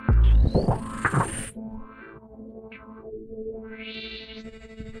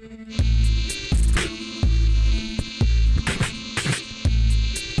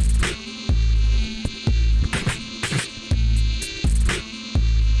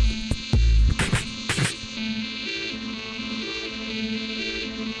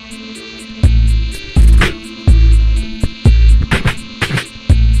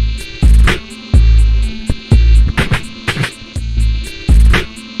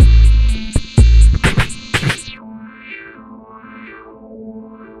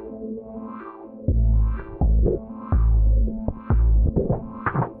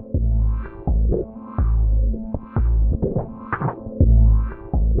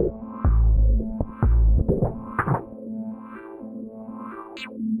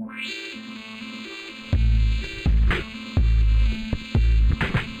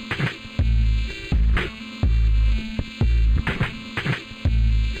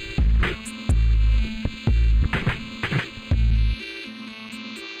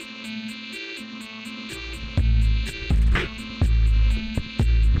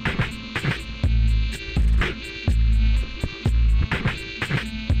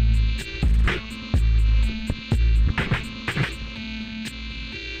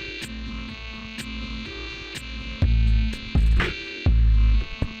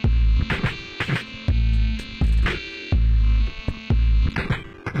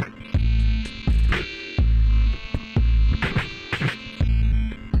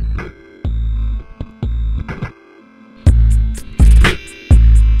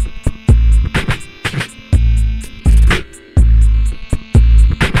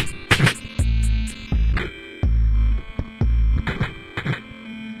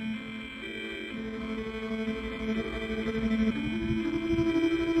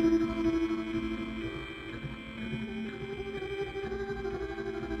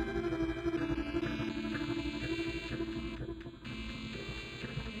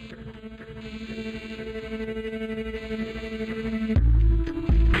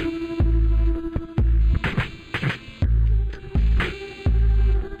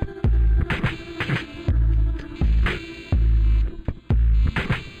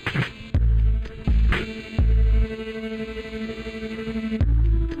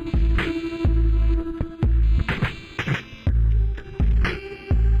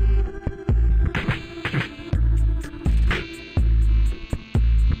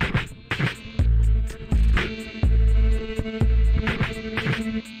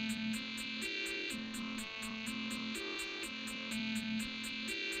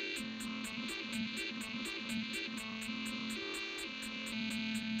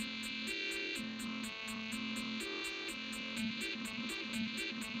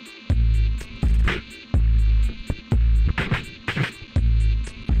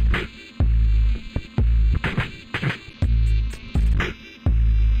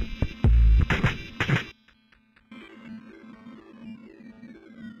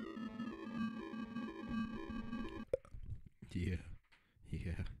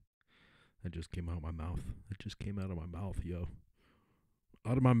 just came out of my mouth. It just came out of my mouth, yo.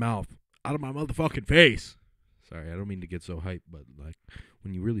 Out of my mouth. Out of my motherfucking face. Sorry, I don't mean to get so hyped, but like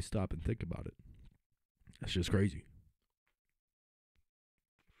when you really stop and think about it, that's just crazy.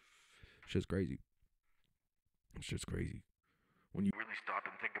 It's just crazy. It's just crazy. When you really stop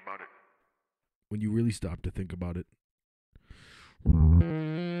and think about it. When you really stop to think about it.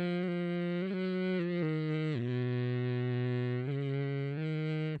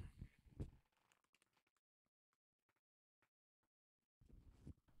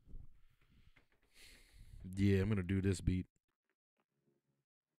 Yeah, I'm gonna do this beat.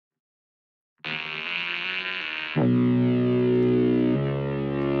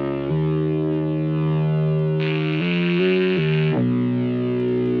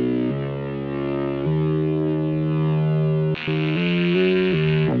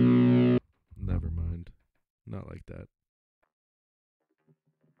 Never mind. Not like that.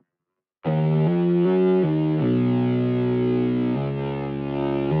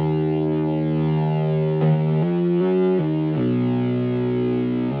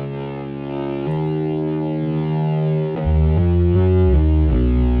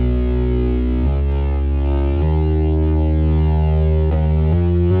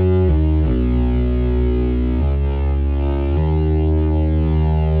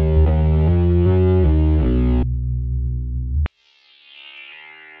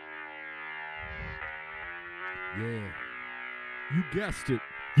 Yeah. You guessed it.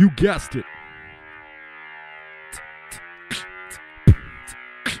 You guessed it.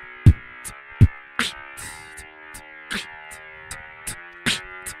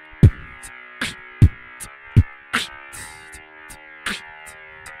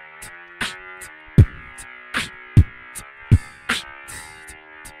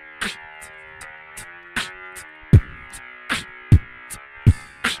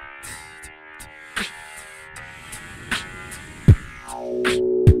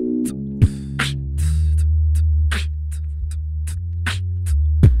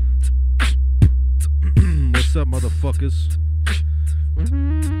 What's up, motherfuckers?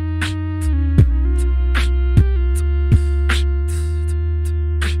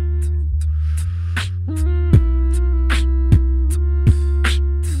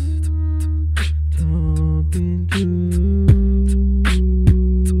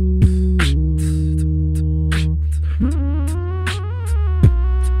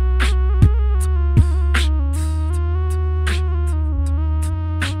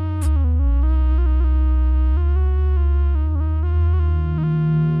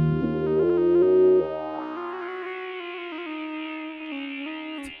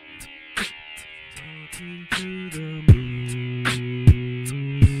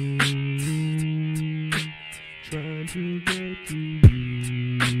 Trying to get to you.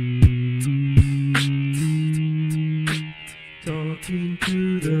 Talking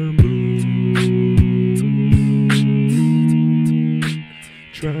to the moon.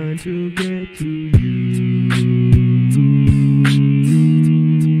 Trying to get to you.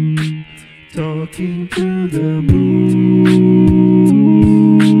 Talking to the moon.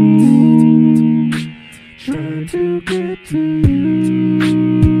 Trying to get to you.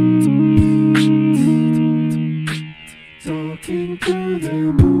 Talking to the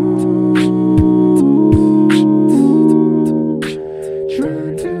moon. Trying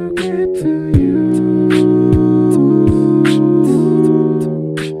to get to you.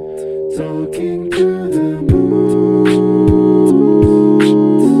 Talking to the moon. Trying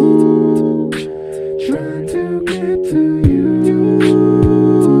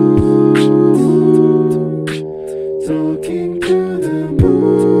to get to you. Talking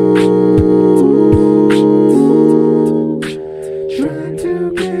to the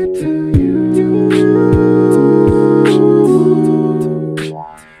moon. Trying to get to you.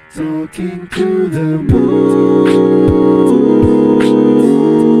 Talking to the moon.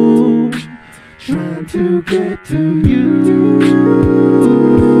 Trying to get to you.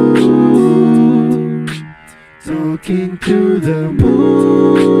 Talking to the moon.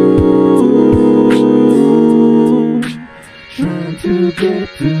 Trying to get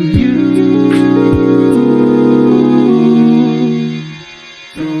to you.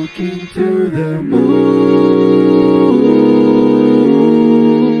 Talking to the moon.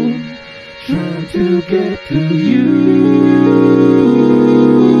 Trying to get to you.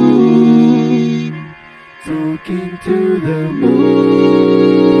 Talking to the moon.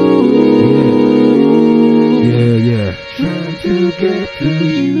 Yeah. Trying to get to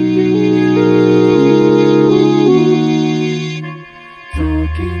you.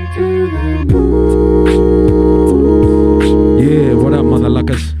 Talking to the moon. Yeah, what up,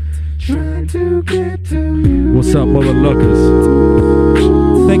 motherfuckers? Trying to What's up, motherfuckers?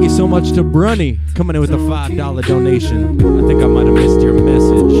 Thank you so much to Brunny coming in with a $5 donation. I think I might have missed your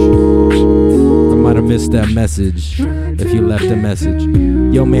message. I might have missed that message if you left a message.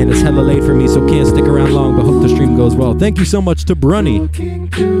 Yo, man, it's hella late for me, so can't stick around long, but hope the stream goes well. Thank you so much to Brunny.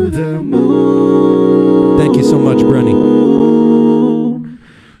 Thank you so much, Brunny.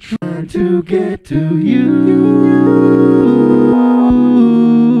 Trying to get to you.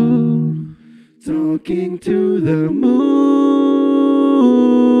 Talking to the moon.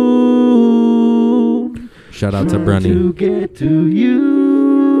 Shout out to Brunny. To get to you.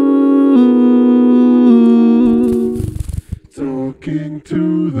 Talking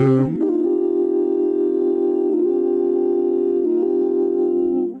to the moon.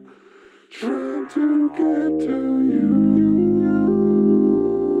 Trying to get to you.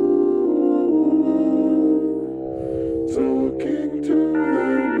 Talking to the moon.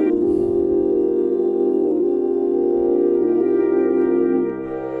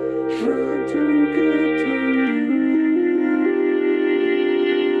 Trying to get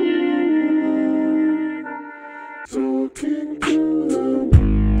to you. Talking to the moon.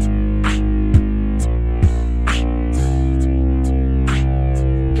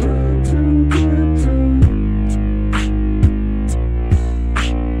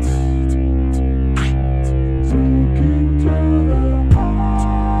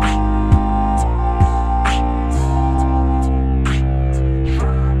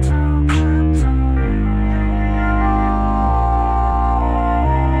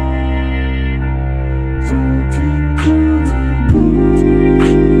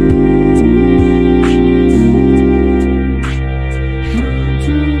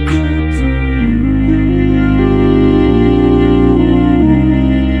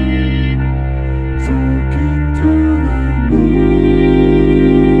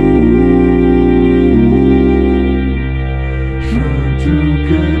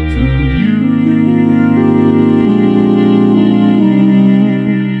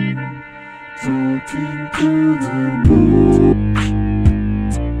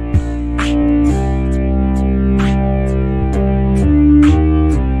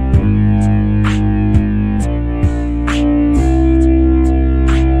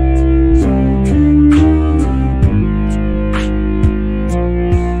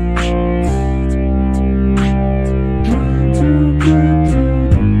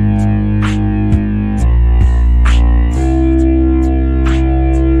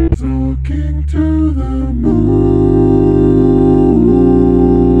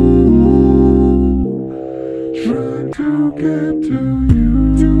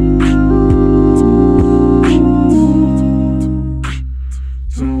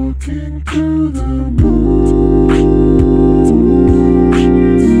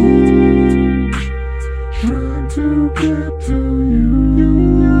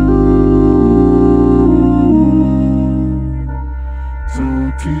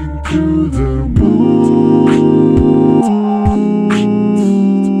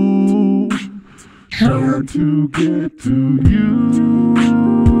 Trying to get to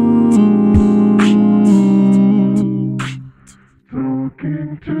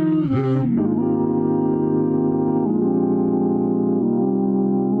talking to the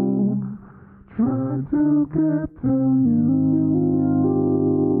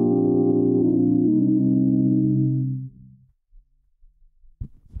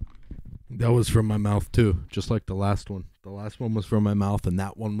That was from my mouth too, just like the last one. The last one was from my mouth, and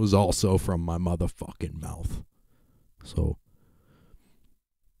that one was also from my motherfucking mouth. So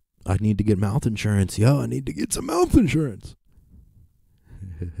I need to get mouth insurance. Yo, I need to get some mouth insurance.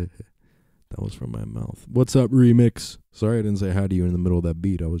 That was from my mouth. What's up, Remix? Sorry I didn't say hi to you in the middle of that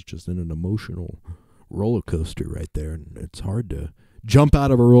beat. I was just in an emotional roller coaster right there, and it's hard to jump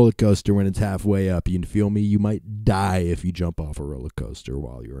out of a roller coaster when it's halfway up. You feel me? You might die if you jump off a roller coaster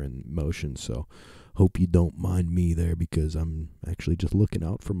while you're in motion. So hope you don't mind me there, because I'm actually just looking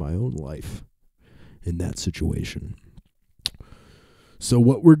out for my own life in that situation. So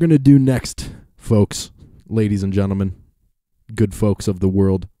what we're going to do next, folks, ladies and gentlemen, good folks of the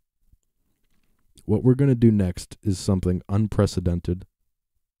world, what we're going to do next is something unprecedented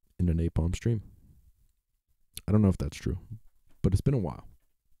in a NAPOM stream. I don't know if that's true, but it's been a while.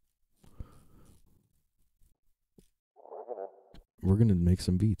 We're going to make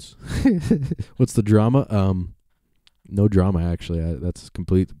some beats. What's the drama? No drama, actually. That's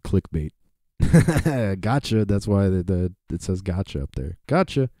complete clickbait. Gotcha. That's why it says gotcha up there.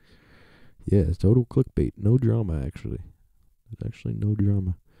 Gotcha. Yeah, it's total clickbait. No drama, actually. There's actually no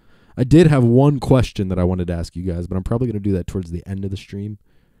drama. I did have one question that I wanted to ask you guys, but I'm probably going to do that towards the end of the stream.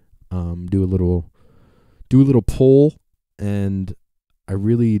 Do a little do a little poll, and I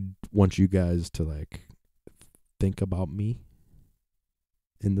really want you guys to like think about me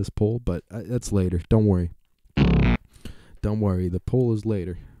in this poll, but that's later. Don't worry. Don't worry. The poll is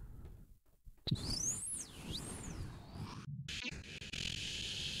later.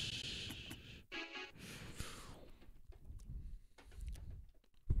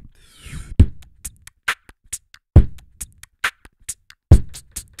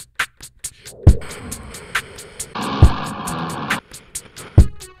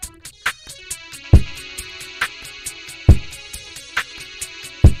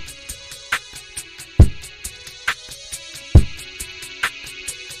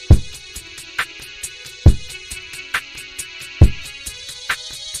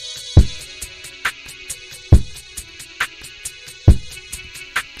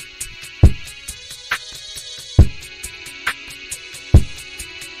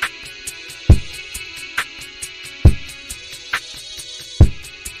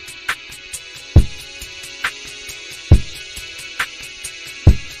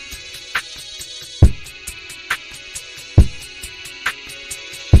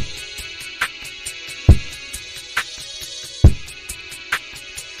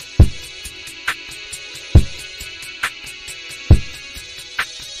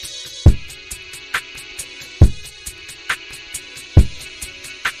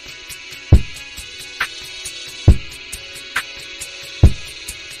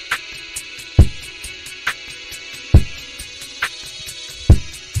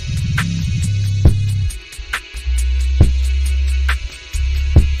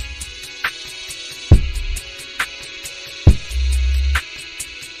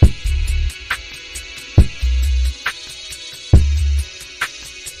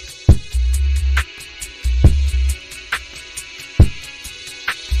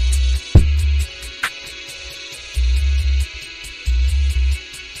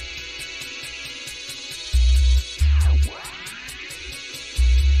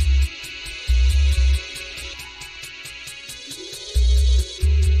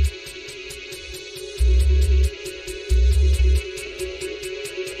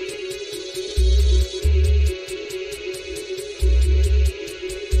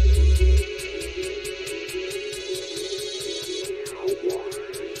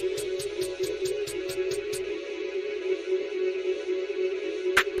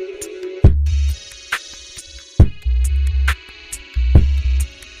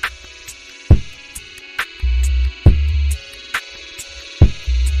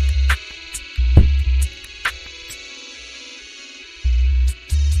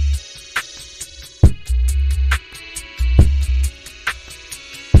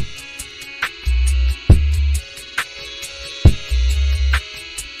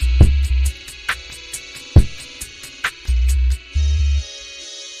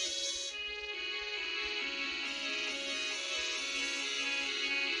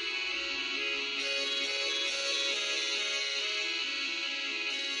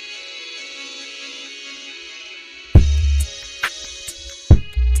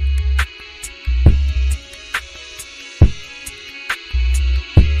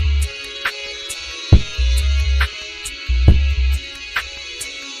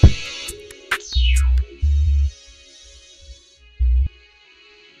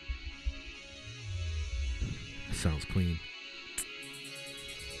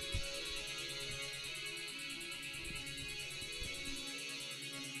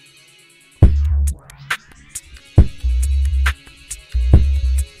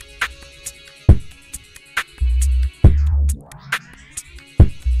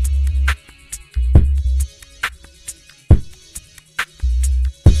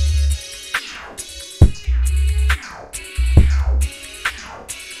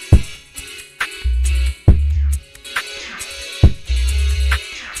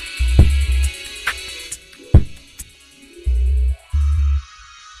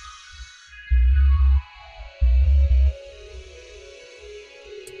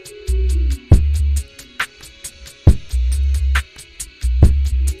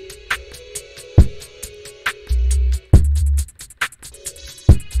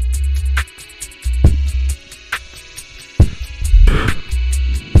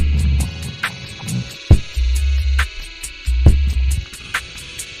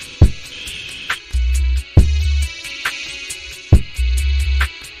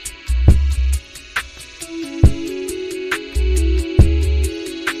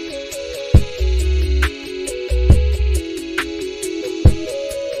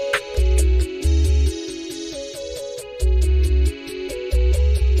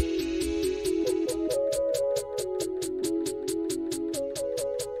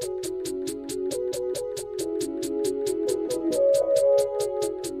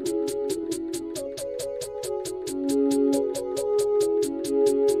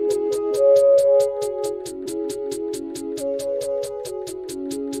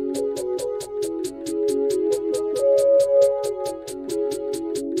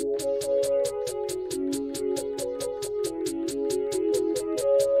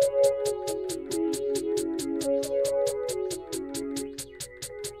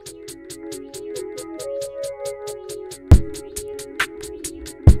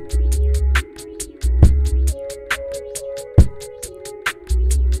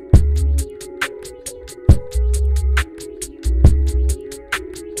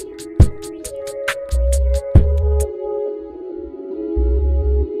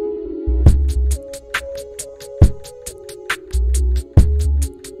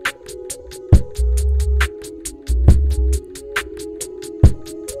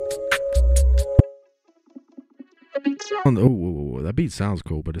 That beat sounds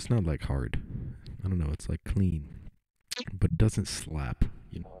cool, but it's not like hard. I don't know. It's like clean, but it doesn't slap.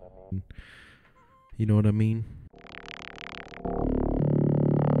 You know what I mean?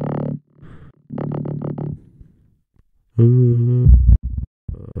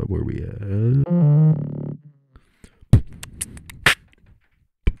 Where we at?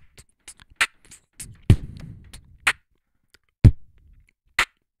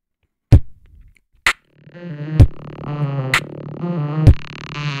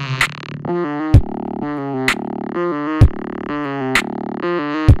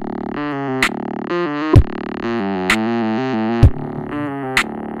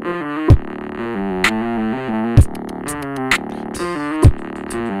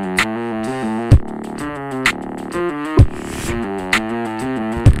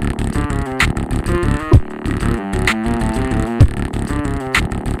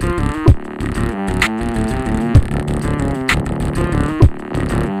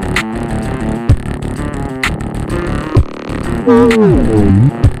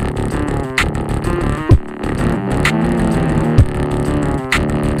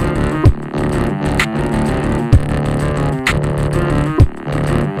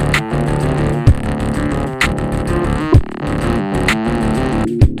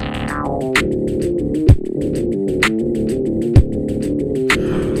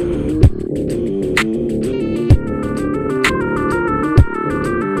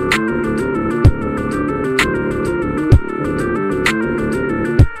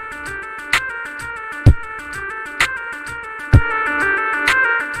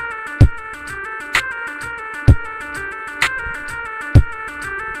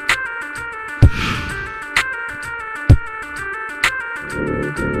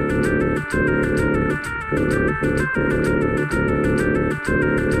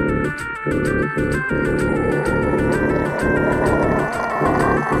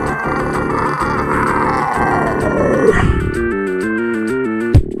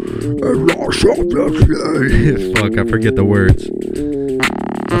 Fuck, I forget the words.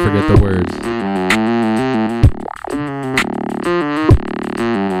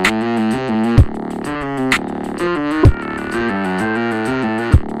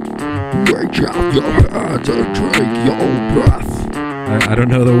 Reach out your hands and take your breath. I don't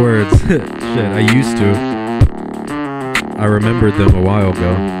know the words. Shit, I used to. I remembered them a while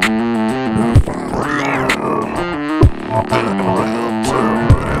ago.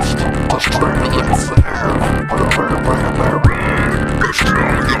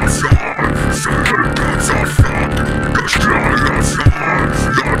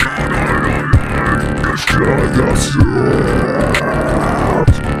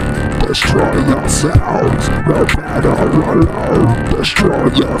 Destroy yourselves, no matter alone. Destroy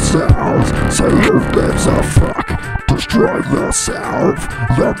yourselves, say who gives a fuck. Destroy yourself,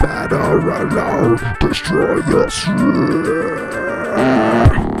 no matter alone. Destroy yourself.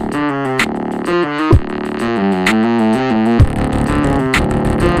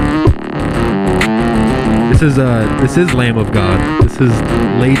 This is Lamb of God. This is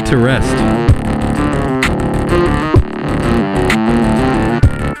Laid to Rest.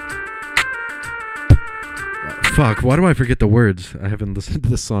 Fuck, why do I forget the words? I haven't listened to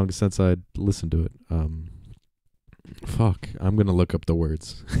this song since I listened to it. Fuck, I'm gonna look up the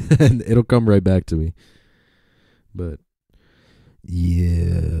words. And it'll come right back to me. But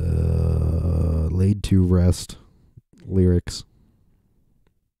yeah, Laid to Rest lyrics.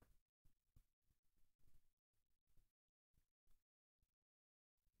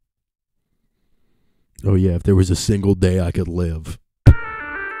 Oh yeah, if there was a single day I could live.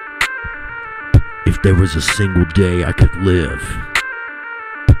 If there was a single day I could live.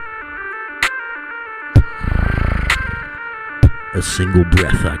 A single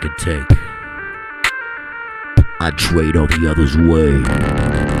breath I could take. I'd trade all the others away.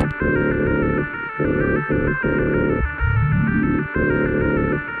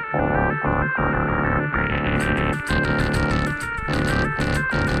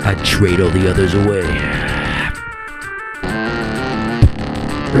 I'd trade all the others away.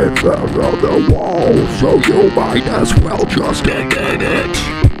 It's out on the wall, so you might as well just get it.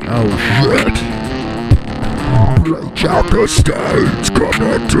 Oh shit. Reach out the stains,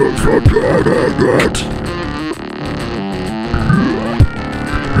 commit to forgetting it.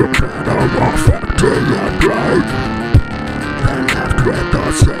 The venom affecting your brain. They're left with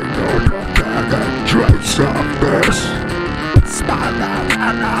a single pathetic trace of this. Smiling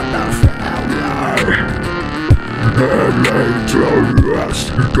another failure.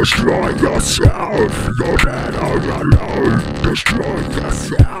 Destroy yourself, you're better alone. Destroy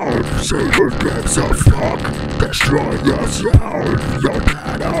yourself, say who gives a fuck. Destroy yourself, you're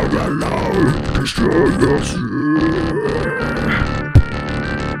better alone. Destroy yourself.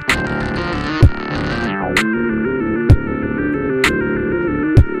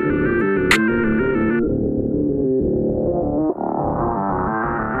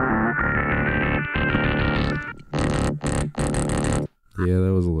 Yeah,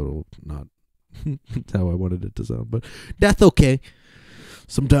 that was a little not how I wanted it to sound, but that's okay.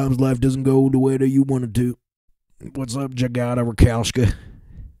 Sometimes life doesn't go the way that you want it to. What's up, Jagata Rakowska?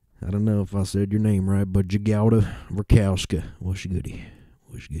 I don't know if I said your name right, but Jagata Rakowska. What's goody?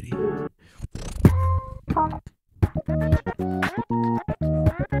 What's goody?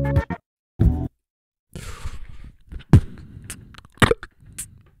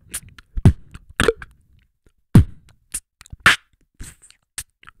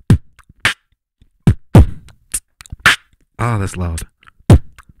 Ah, that's loud.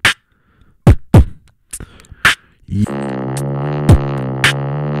 Hey.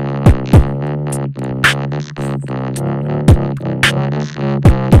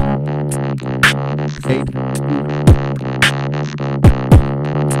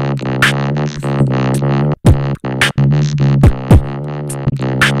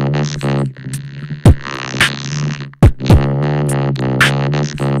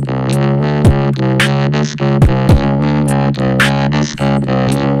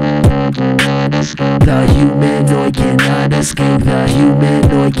 The humanoid cannot escape. The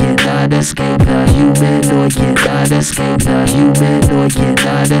humanoid cannot escape. The humanoid cannot escape. The humanoid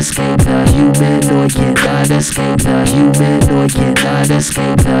cannot escape. The humanoid cannot escape. The humanoid cannot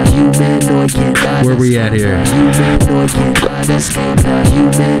escape. The humanoid cannot. Where we at here? Humanoid cannot escape. The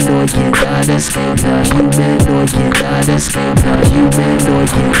humanoid cannot escape. The humanoid cannot escape. The humanoid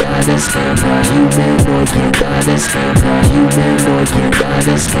cannot escape. The humanoid cannot escape. The humanoid cannot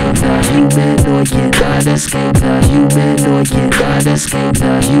escape. The humanoid cannot escape. The humanoid cannot escape.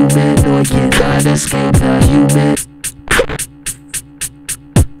 The humanoid cannot escape. The human.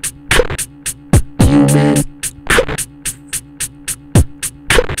 Human.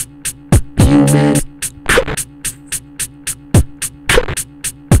 Human.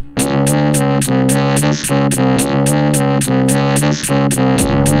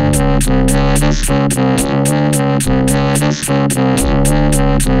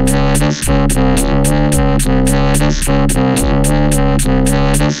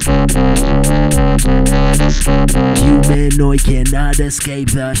 Humanoid cannot escape.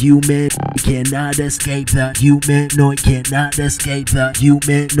 The human cannot escape. The humanoid cannot escape. The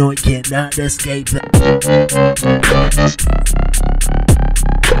humanoid cannot escape.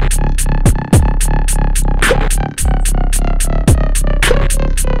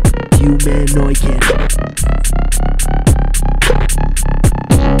 Humanoid cannot.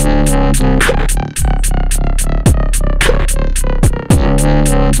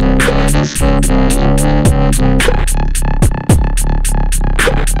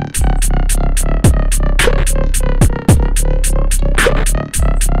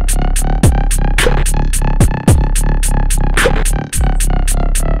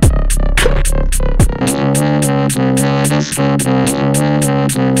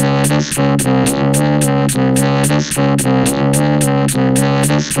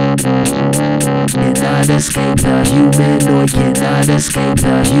 Cannot escape. The humanoid cannot escape.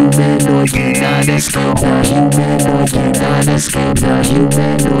 The humanoid cannot escape. The humanoid cannot escape. The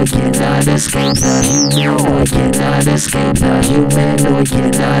humanoid cannot escape. The humanoid cannot escape. The humanoid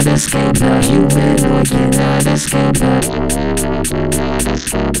cannot escape. The humanoid cannot escape.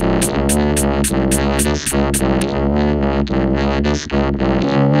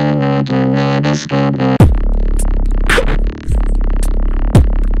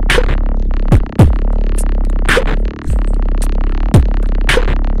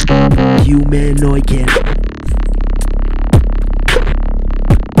 Humanoid can.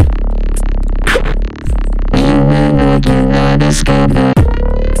 Humanoid cannot escape.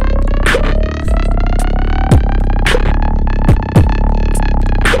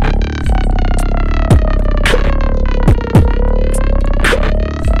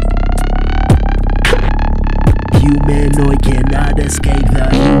 Humanoid cannot escape. The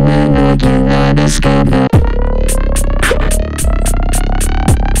humanoid cannot escape.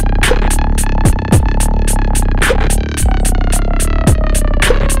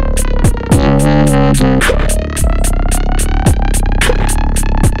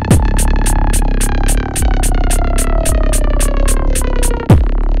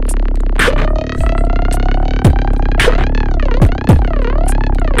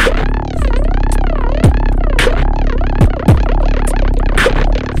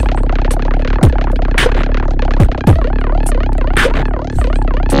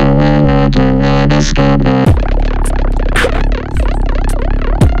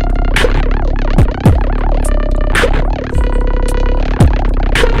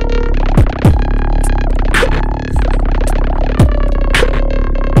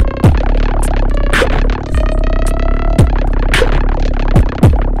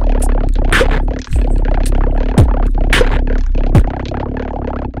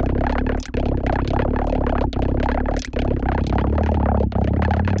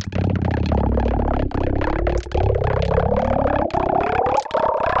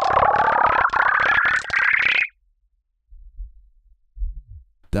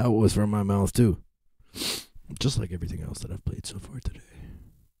 That was from my mouth too. Just like everything else that I've played so far today.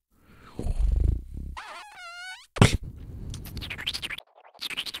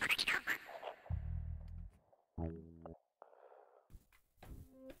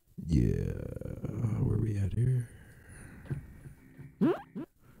 Yeah, where we at here?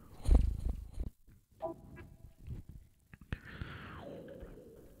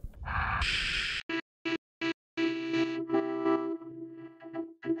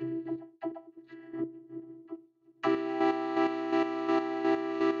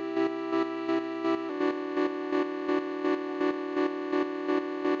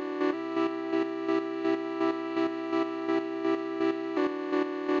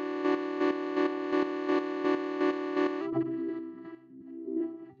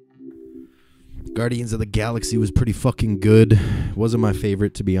 Guardians of the Galaxy was pretty fucking good. Wasn't my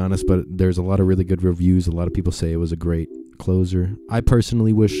favorite, to be honest, but there's a lot of really good reviews. A lot of people say it was a great closer. I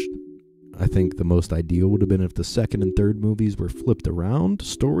personally I think the most ideal would have been if the second and third movies were flipped around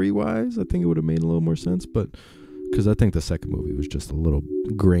story-wise. I think it would have made a little more sense, but because I think the second movie was just a little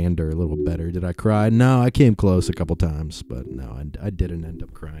grander, a little better. Did I cry? No, I came close a couple times, but no, I didn't end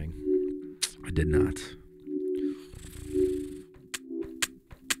up crying. I did not.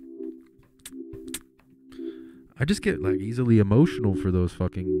 I just get like easily emotional for those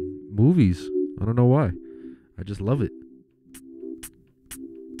fucking movies. I don't know why. I just love it.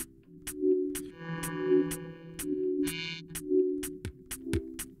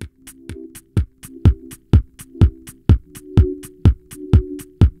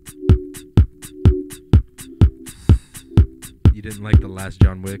 You didn't like the last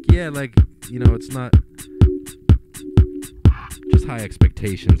John Wick? Yeah, like, you know, it's not just high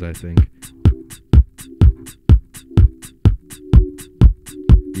expectations, I think.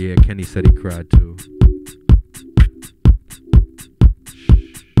 Yeah, Kenny said he cried too.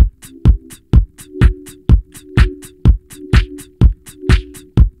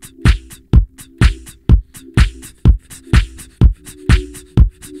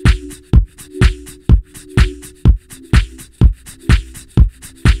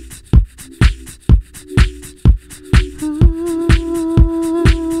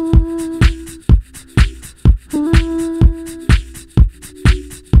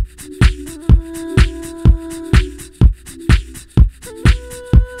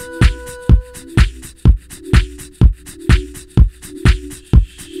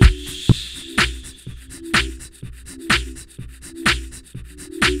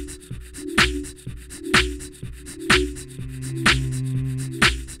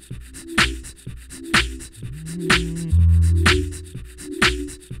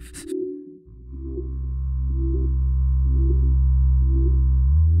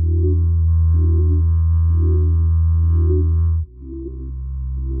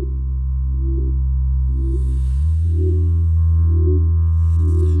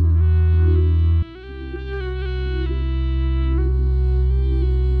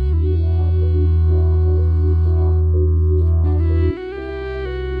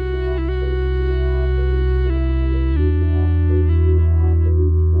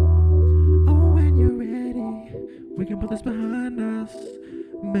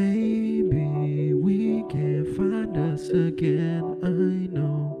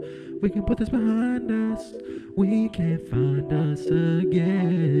 We can put this behind us. We can't find us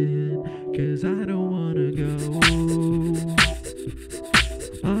again. 'Cause I don't wanna go.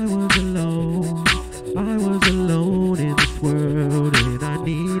 I was alone. I was alone in this world. And I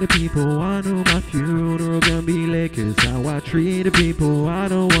needed people. I know my funeral gonna be late. 'Cause how I treated people. I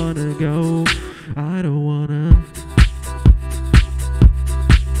don't wanna go. I don't wanna.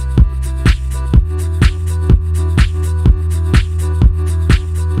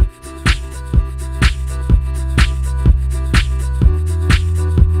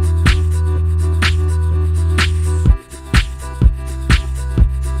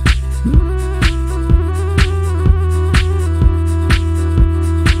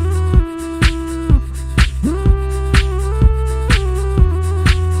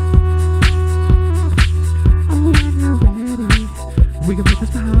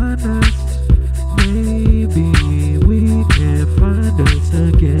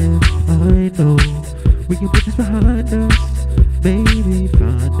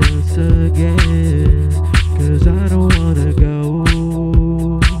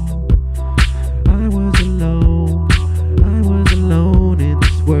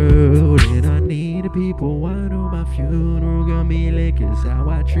 'cause how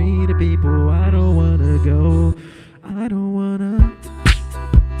I treat the people, I don't wanna go. I don't wanna.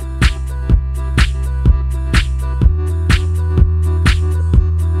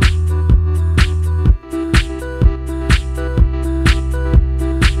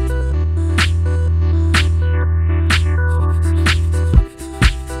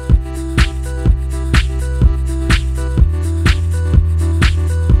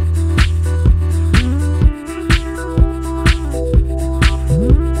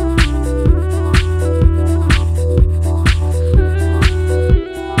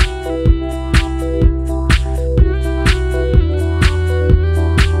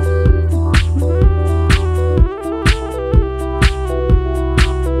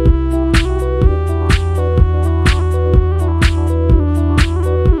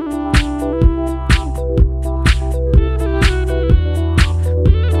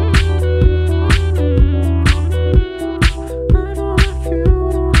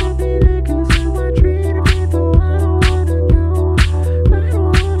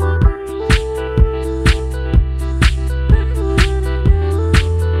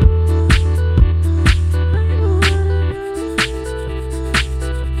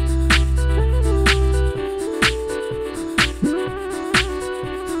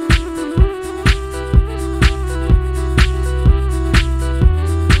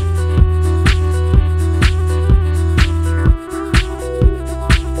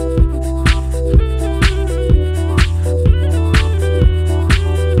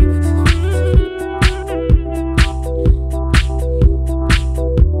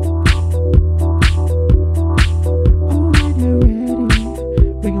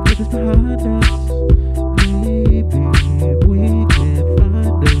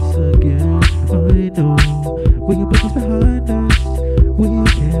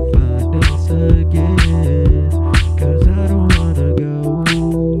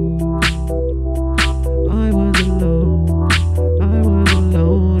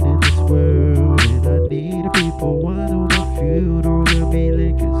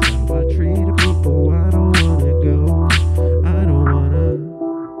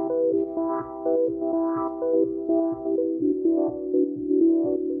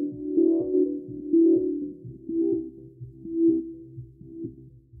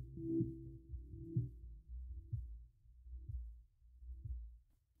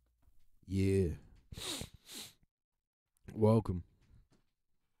 Yeah. Welcome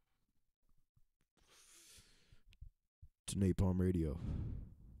to NAPOM Radio.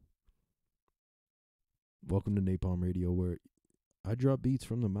 Welcome to NAPOM Radio, where I drop beats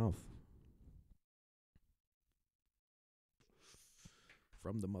from the mouth.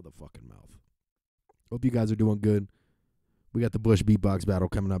 From the motherfucking mouth. Hope you guys are doing good. We got the Bush Beatbox Battle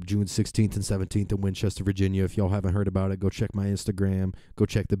coming up June 16th and 17th in Winchester, Virginia. If y'all haven't heard about it, go check my Instagram. Go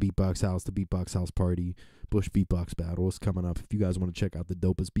check the Beatbox House Party. Bush Beatbox Battle is coming up. If you guys want to check out the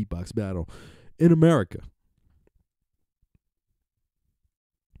dopest beatbox battle in America.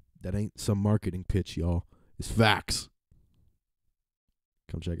 That ain't some marketing pitch, y'all. It's facts.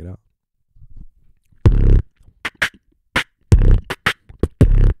 Come check it out.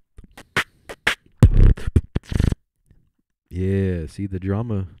 Yeah, see, the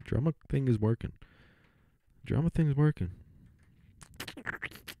drama thing is working. Drama thing is working.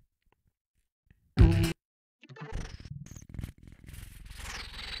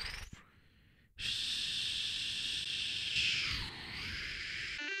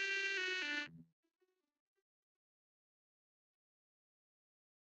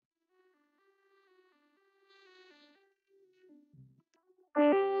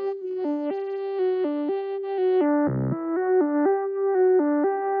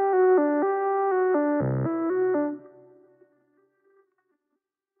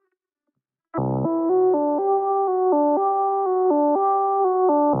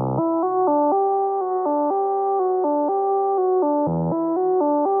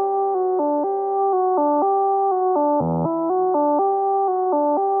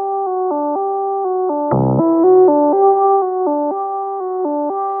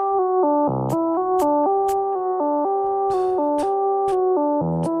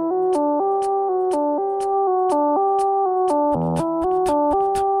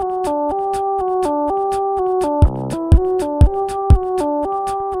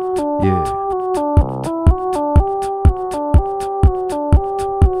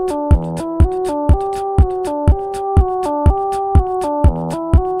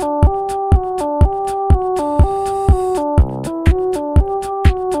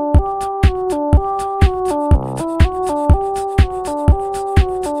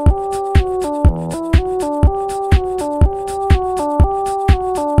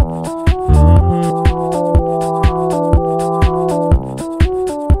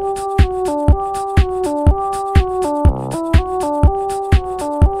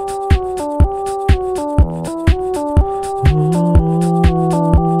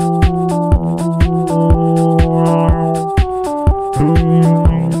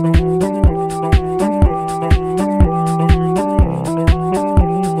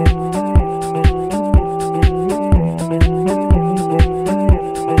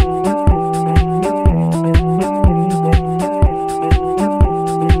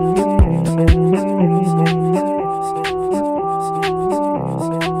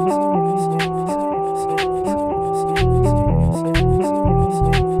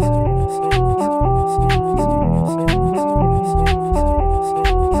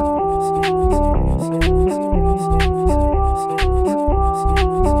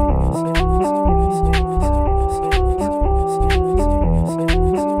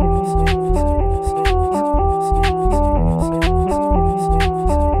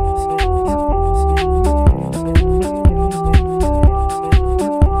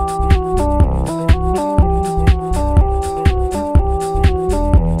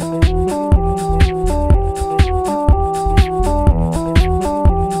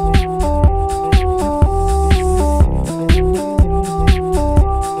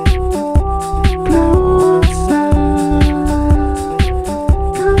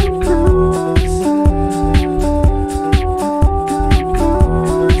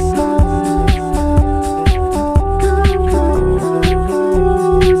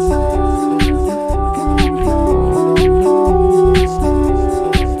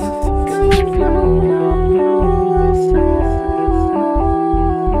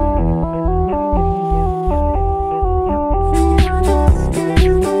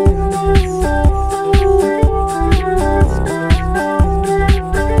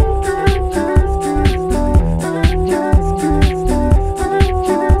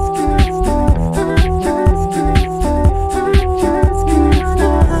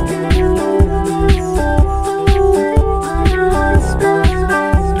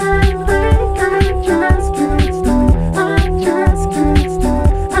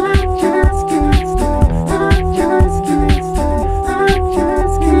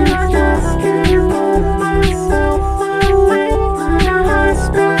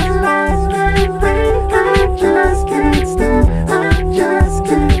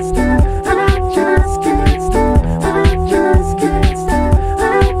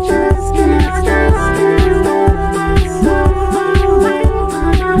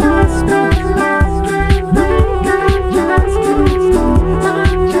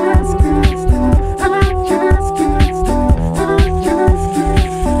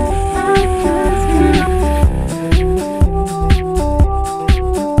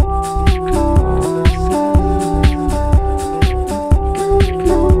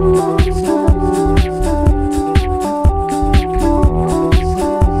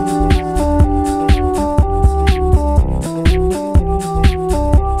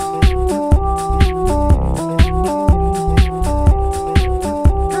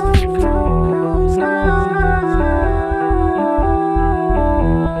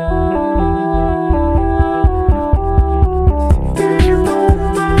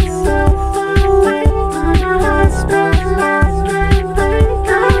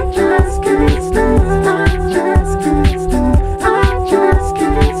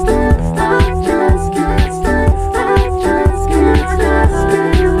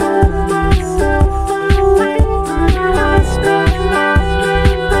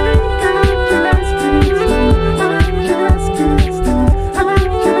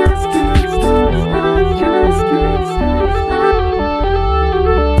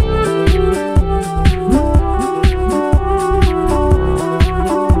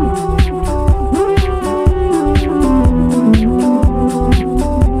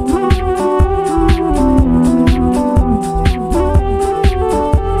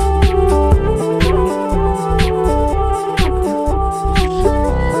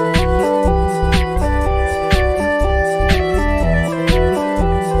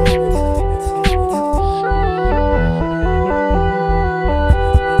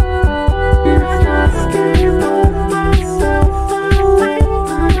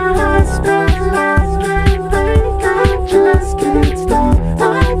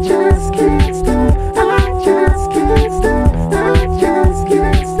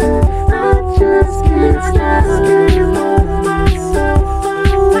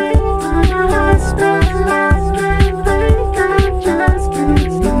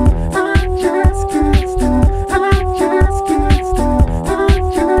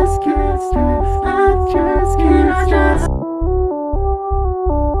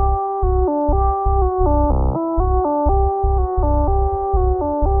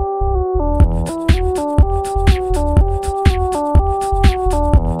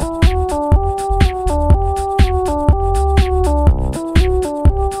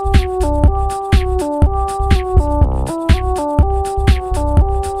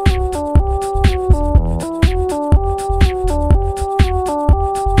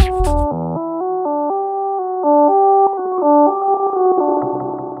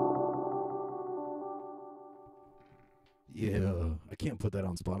 put that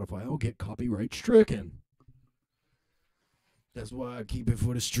on Spotify, I'll get copyright stricken. That's why I keep it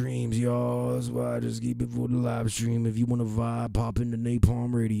for the streams, y'all. That's why I just keep it for the live stream. If you want to vibe, pop into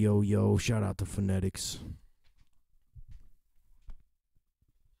NAPOM Radio, yo. Shout out to Phonetics.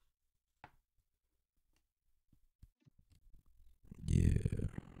 Yeah.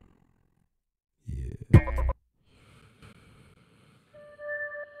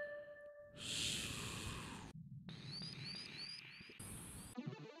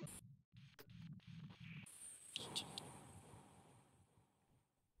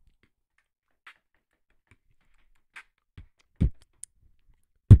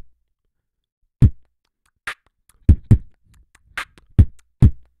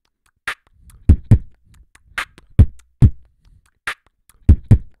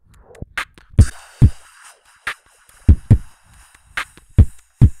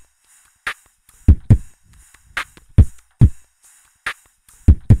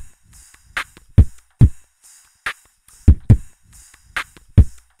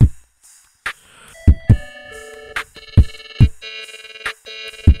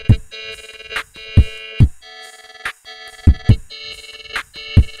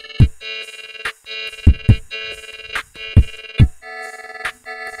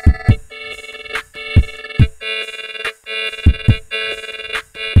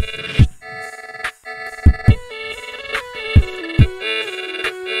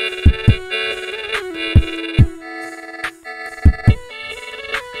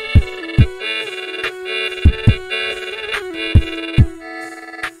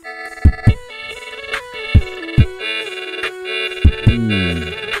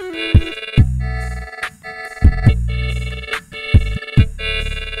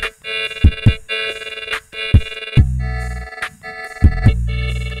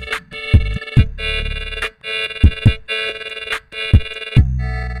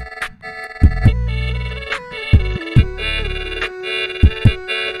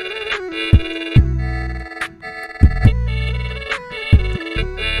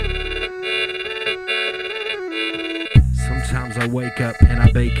 Sometimes I wake up and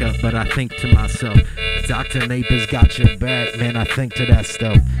I bake up, but I think to myself, Dr. Nape has got your back, man, I think to that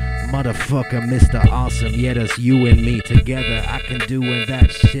stuff. Motherfucker, Mr. Awesome, yeah, that's you and me together. I can do in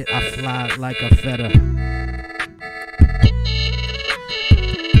that shit, I fly like a feather.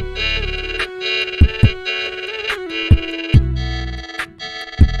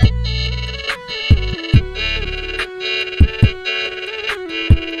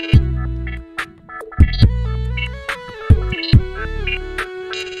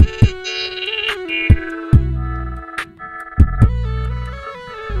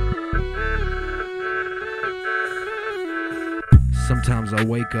 Sometimes I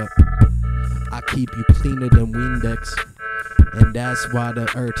wake up, I keep you cleaner than Windex, and that's why the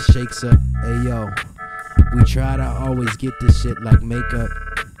earth shakes up. Hey yo, we try to always get this shit like makeup.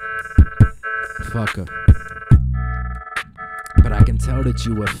 Fucker. But I can tell that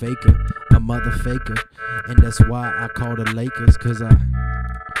you a faker, a mother faker, and that's why I call the Lakers, cause I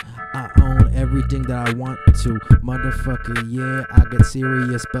own everything that I want to. Motherfucker, yeah, I get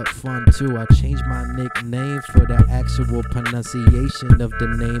serious but fun too. I changed my nickname for the actual pronunciation of the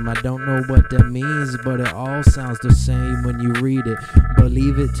name. I don't know what that means, but it all sounds the same when you read it.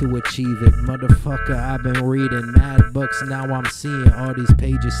 Believe it to achieve it. Motherfucker, I've been reading mad books, now I'm seeing all these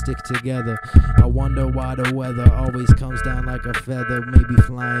pages stick together. I wonder why the weather always comes down like a feather. Maybe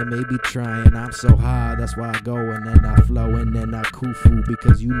flying, maybe trying. I'm so high, that's why I go and then I flow and then I kufu,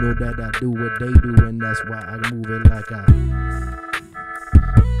 because you know that I do what they do, and that's why I move it like I.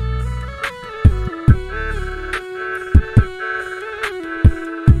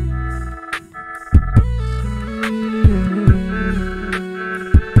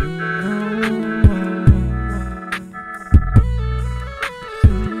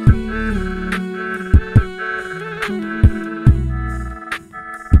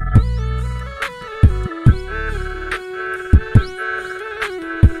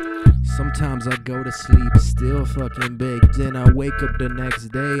 Sometimes I go to sleep, still fucking baked. Then I wake up the next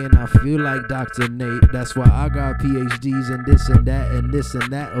day and I feel like Dr. Nate. That's why I got PhDs and this and that and this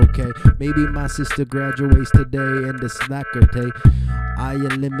and that, okay? Maybe my sister graduates today and the slacker day. I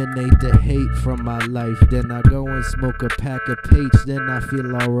eliminate the hate from my life. Then I go and smoke a pack of pates. Then I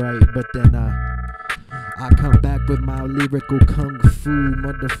feel alright, but then I come back with my lyrical kung fu,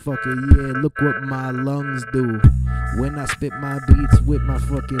 motherfucker, yeah, look what my lungs do. When I spit my beats with my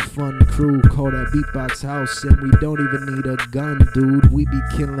fucking fun crew, call that beatbox house, and we don't even need a gun, dude. We be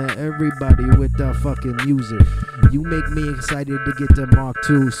killing everybody with our fucking music. You make me excited to get to Mark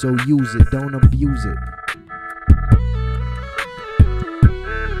II, so use it, don't abuse it.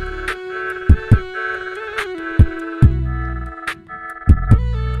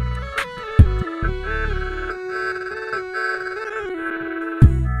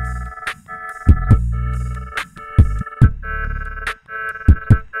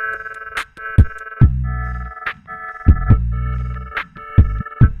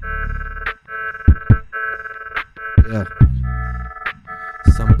 Yeah.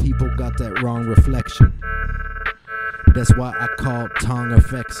 Some people got that wrong reflection. That's why I call tongue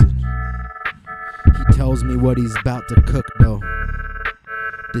affection. He tells me what he's about to cook though.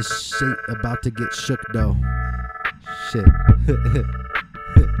 This shit about to get shook though. Shit.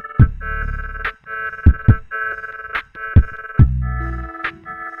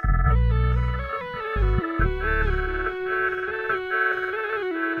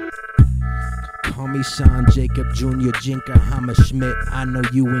 Call me Sean Jacob Jr. Jinker Hammerschmidt. I know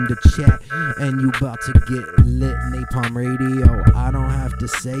you in the chat and you about to get lit. Napalm Radio, I don't have to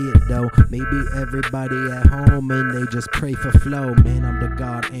say it though. Maybe everybody at home and they just pray for flow. Man, I'm the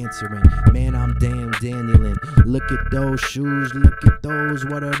God answering. Man, I'm damn Danielin. Look at those shoes, look at those.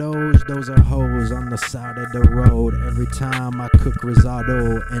 What are those? Those are hoes on the side of the road. Every time I cook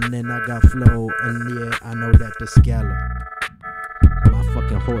risotto and then I got flow. And yeah, I know that the scallop. My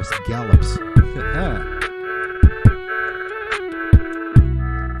fucking horse gallops.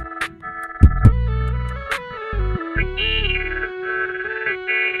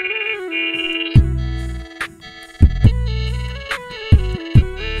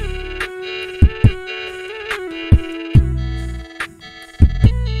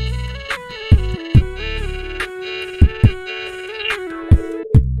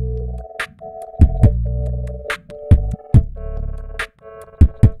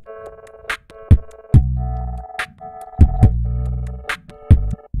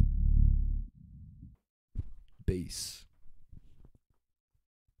 Bass.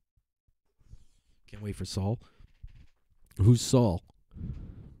 Can't wait for Saul. Who's Saul?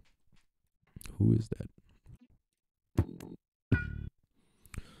 Who is that?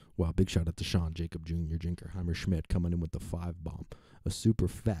 Wow, big shout out to Sean Jacob Jr. Jinkerheimer Schmidt coming in with the 5-bomb. A super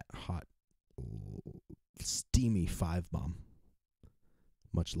fat, hot, steamy 5-bomb.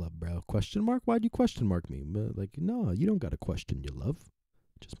 Much love, bro. Question mark? Why'd you question mark me? Like, no, you don't got to question your love.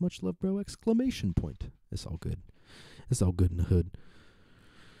 Just much love, bro. Exclamation point. It's all good. It's all good in the hood.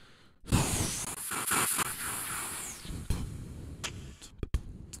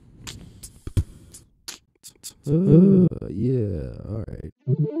 Yeah, all right.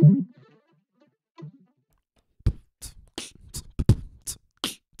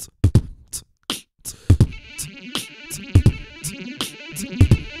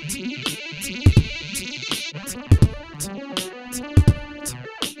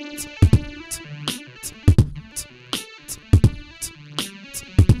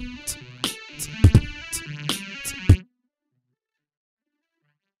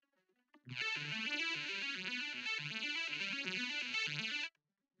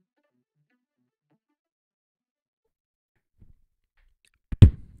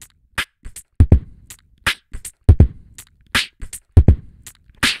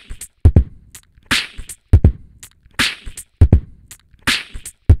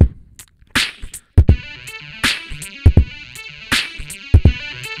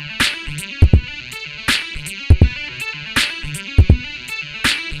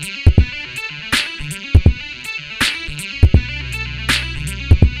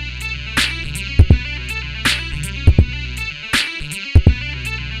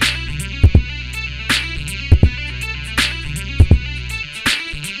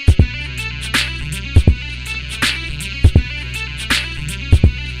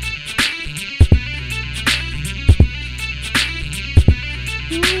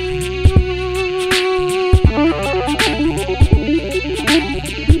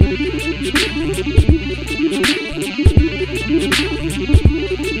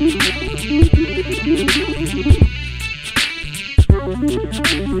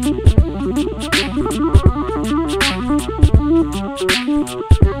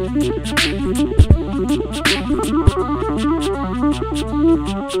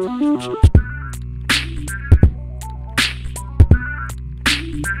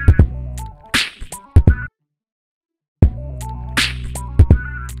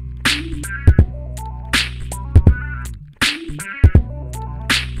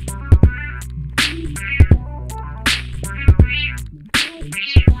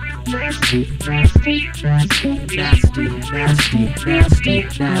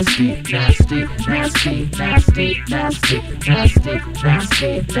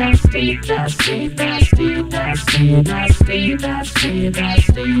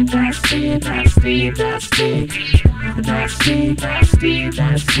 nasty, nasty,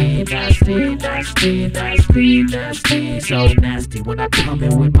 nasty, nasty, nasty, nasty, nasty, so nasty. When I come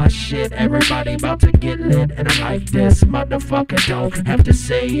in with my shit, everybody about to get lit, and I'm like this, motherfucker. Don't have to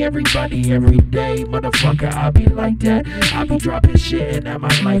say everybody every day, motherfucker. I be like that. I be dropping shit and I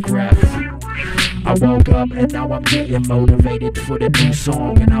might like rap. I woke up and now I'm getting motivated for the new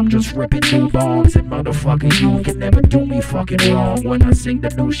song, and I'm just ripping new bombs. And motherfucker, you can never do me fucking wrong when I sing the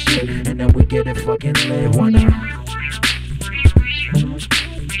new shit, and then we get it fucking lit. When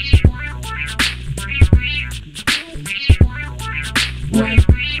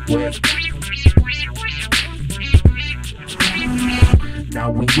now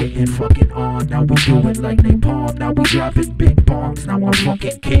we getting fucking on, now we do it like NAPOM, now we dropping big bombs, now I'm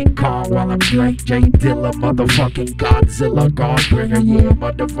fucking King Kong, while I'm like J Dilla, motherfucking Godzilla, Godbringer, yeah,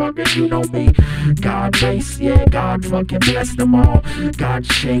 motherfucker, you know me, God base, yeah, God fucking bless them all, God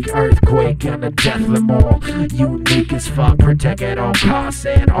shake, earthquake, and a death them all, unique as fuck, protect at all costs,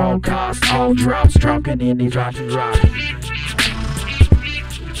 and all costs, all drops, dropping in these drops and drops.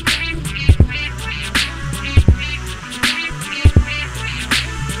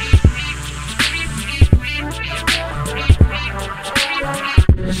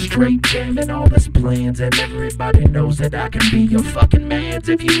 Straight game and all this plans, and everybody knows that I can be your fucking mans.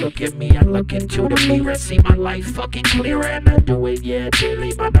 If you look at me, I look into the mirror, see my life fucking clear, and I do it, yeah,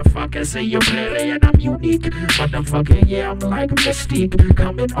 daily, motherfucker. See you clearly, and I'm unique, motherfucker. Yeah, I'm like Mystique,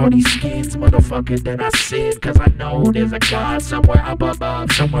 come in all these skins, motherfucker. Then I sin, cause I know there's a God somewhere up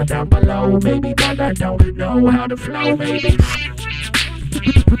above, somewhere down below, maybe, but I don't know how to flow, maybe.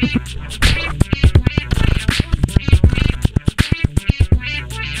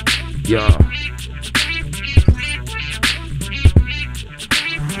 Yeah.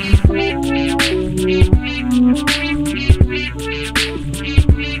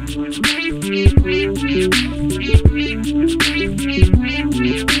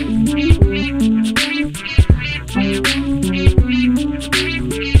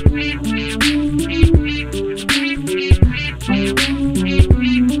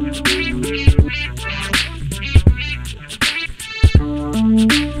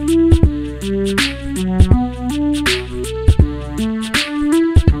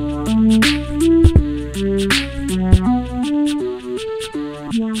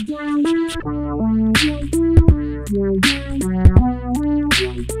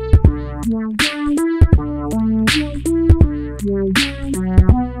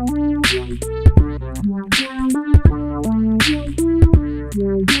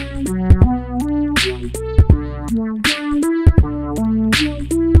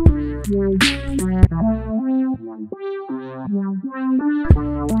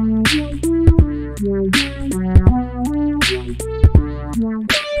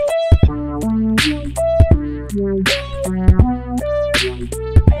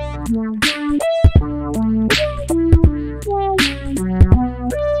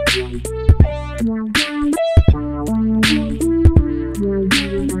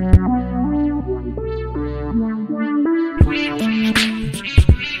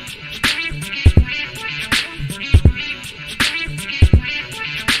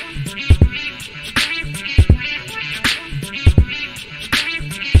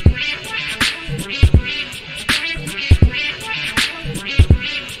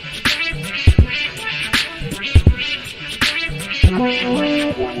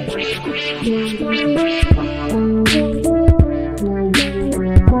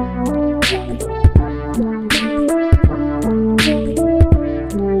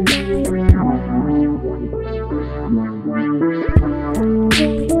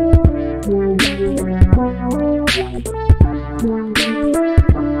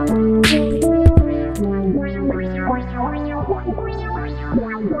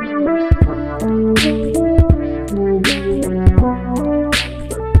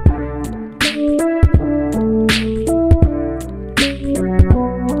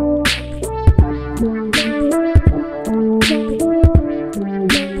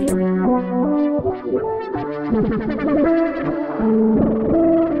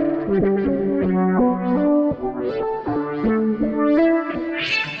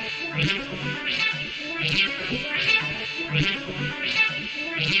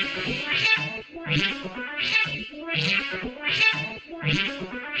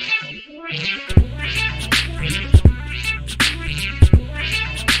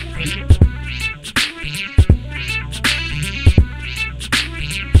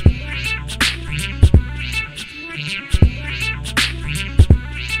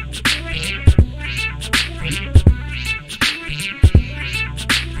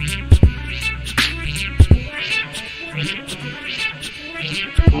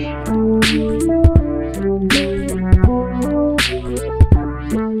 Yeah,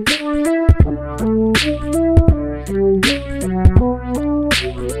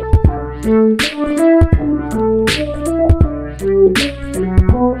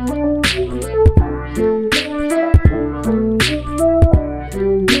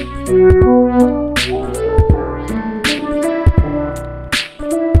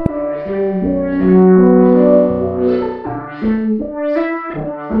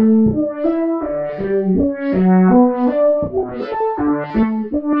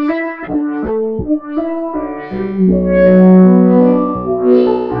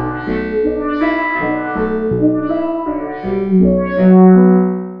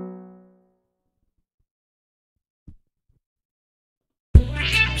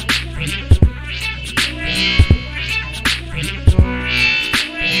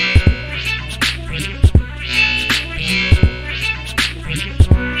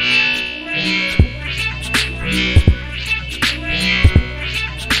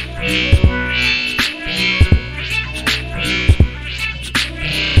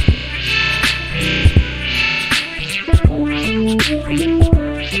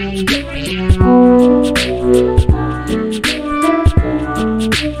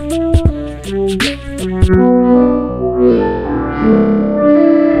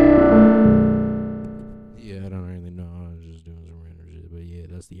 I don't really know. I was just doing some random shit, but yeah,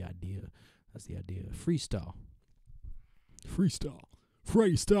 that's the idea. That's the idea. Freestyle.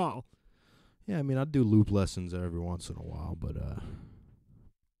 Freestyle. Yeah, I mean, I do loop lessons every once in a while, but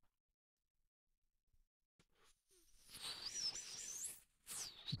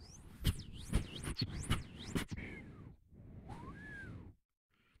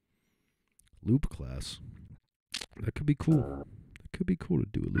Loop class. That could be cool. That could be cool to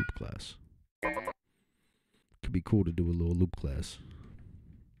do a loop class. Could be cool to do a little loop class.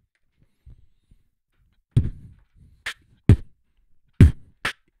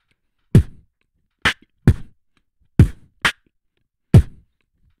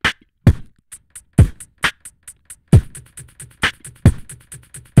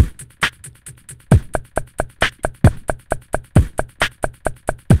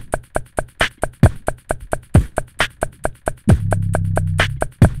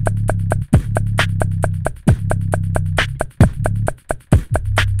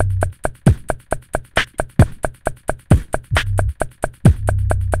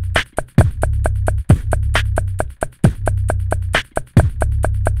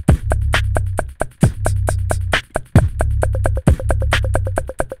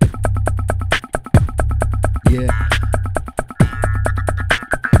 Yeah.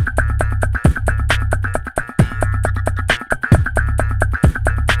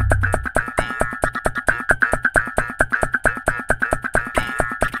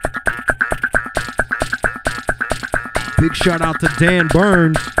 Big shout out to Dan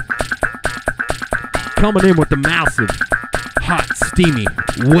Burns. Coming in with the massive, hot, steamy,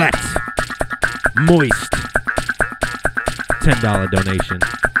 wet, moist $10 donation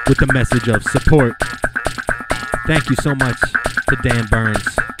with the message of support. Thank you so much to Dan Burns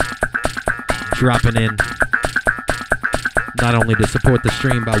dropping in, not only to support the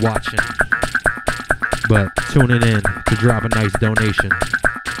stream by watching, but tuning in to drop a nice donation.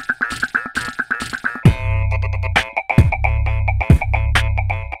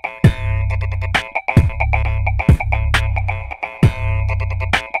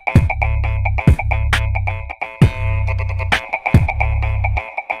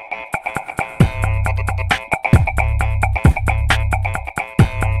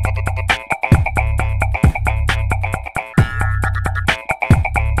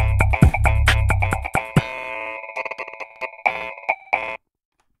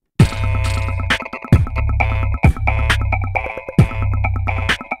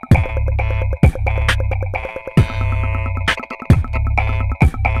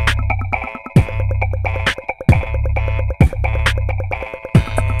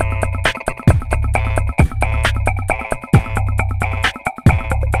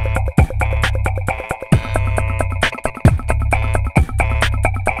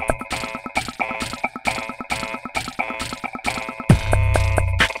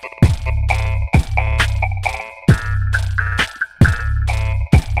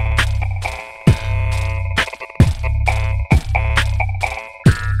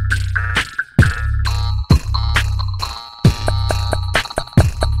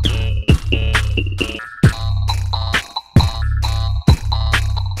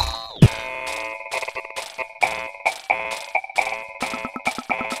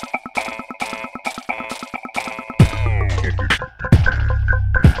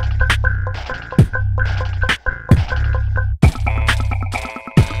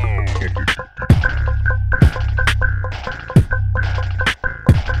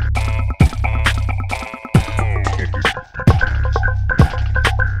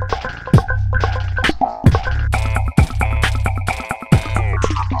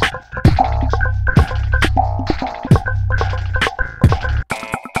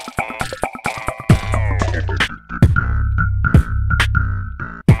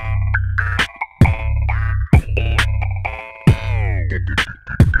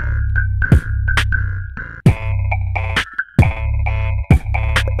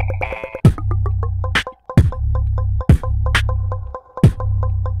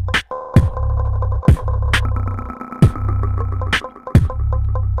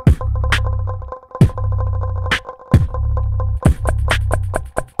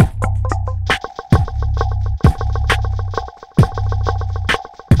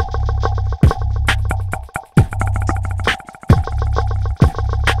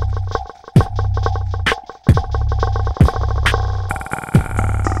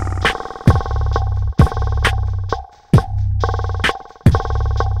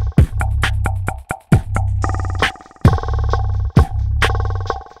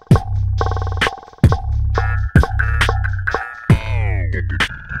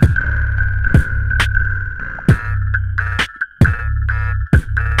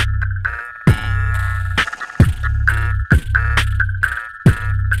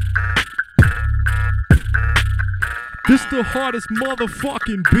 This the hardest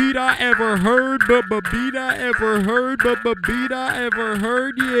motherfucking beat I ever heard, beat I ever heard, beat I ever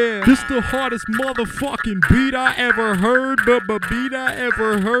heard, yeah. This the hardest motherfucking beat I ever heard, beat I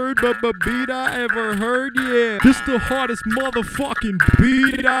ever heard, beat I ever heard, yeah. This the hardest motherfucking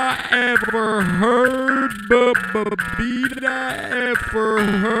beat I ever heard, beat I ever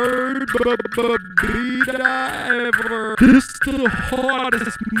heard, beat I ever. This the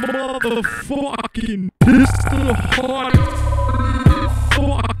hardest motherfucking. This the hardest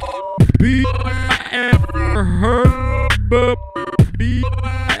fucking beat I ever heard, beat I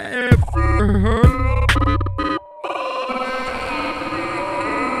ever heard.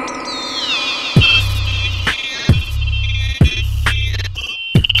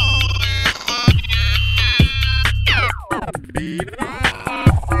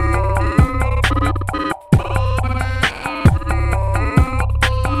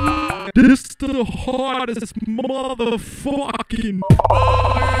 This the hardest motherfucking.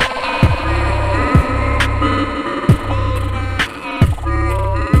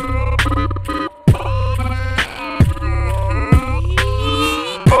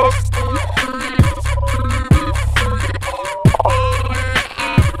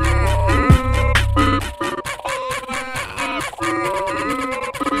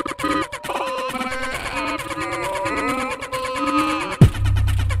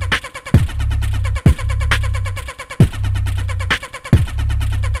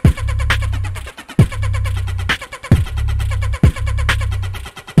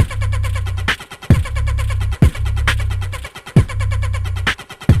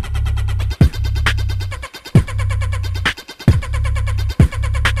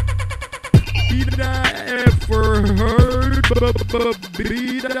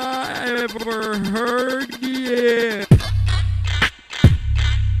 Beat I ever heard, yeah.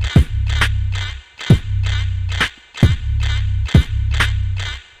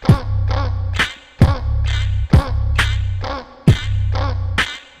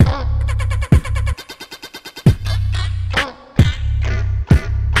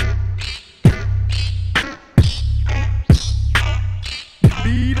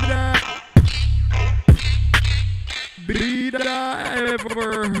 Beat I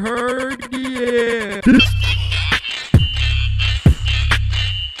ever heard, yeah.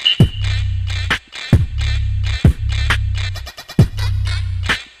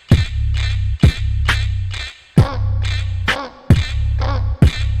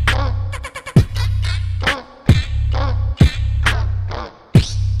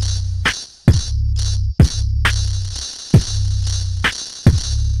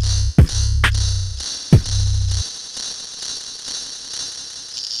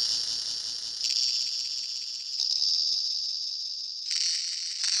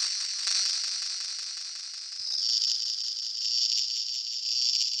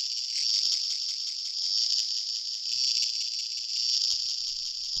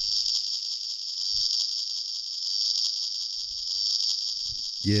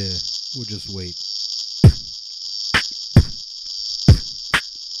 Yeah, we'll just wait.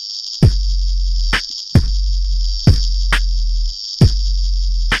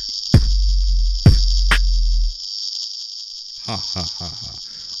 Ha ha ha ha.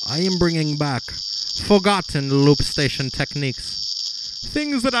 I am bringing back forgotten loop station techniques.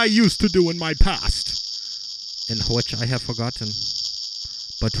 Things that I used to do in my past, and which I have forgotten.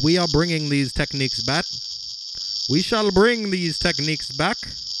 But we are bringing these techniques back. We shall bring these techniques back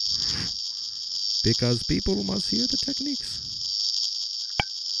because people must hear the techniques.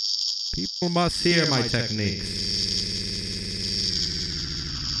 People must hear my techniques.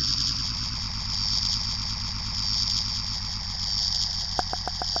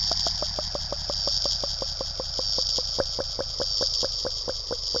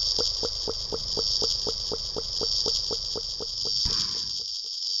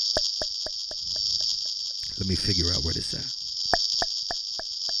 Let me figure out where this at.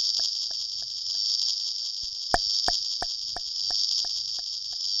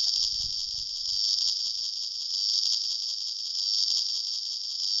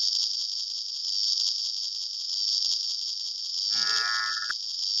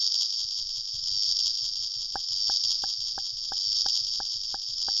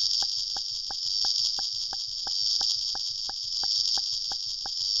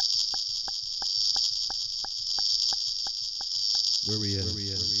 Where we at?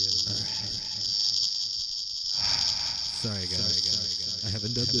 Sorry guys. I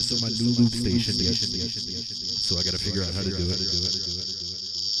haven't done this on my new loop station yet, so I gotta figure out how to do it.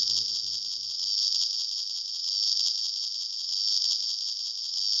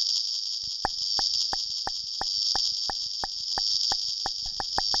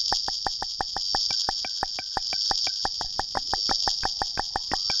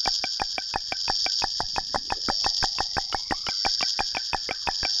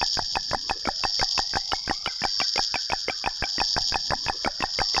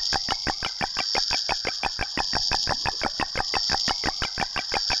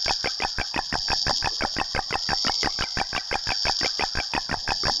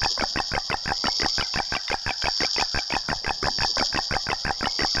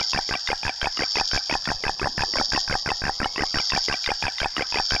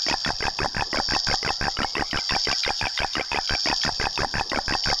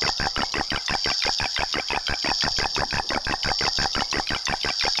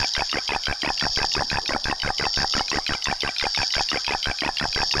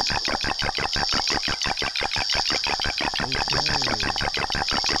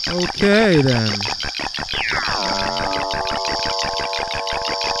 Okay, then.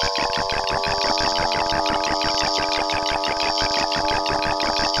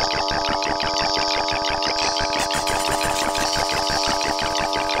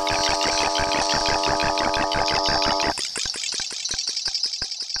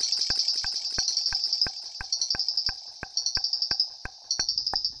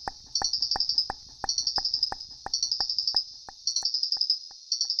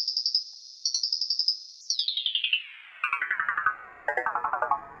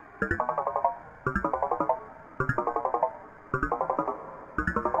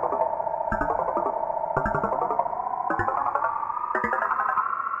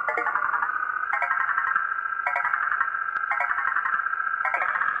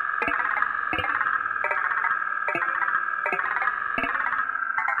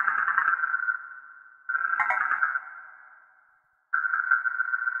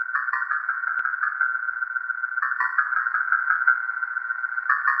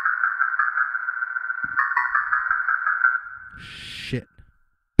 Shit.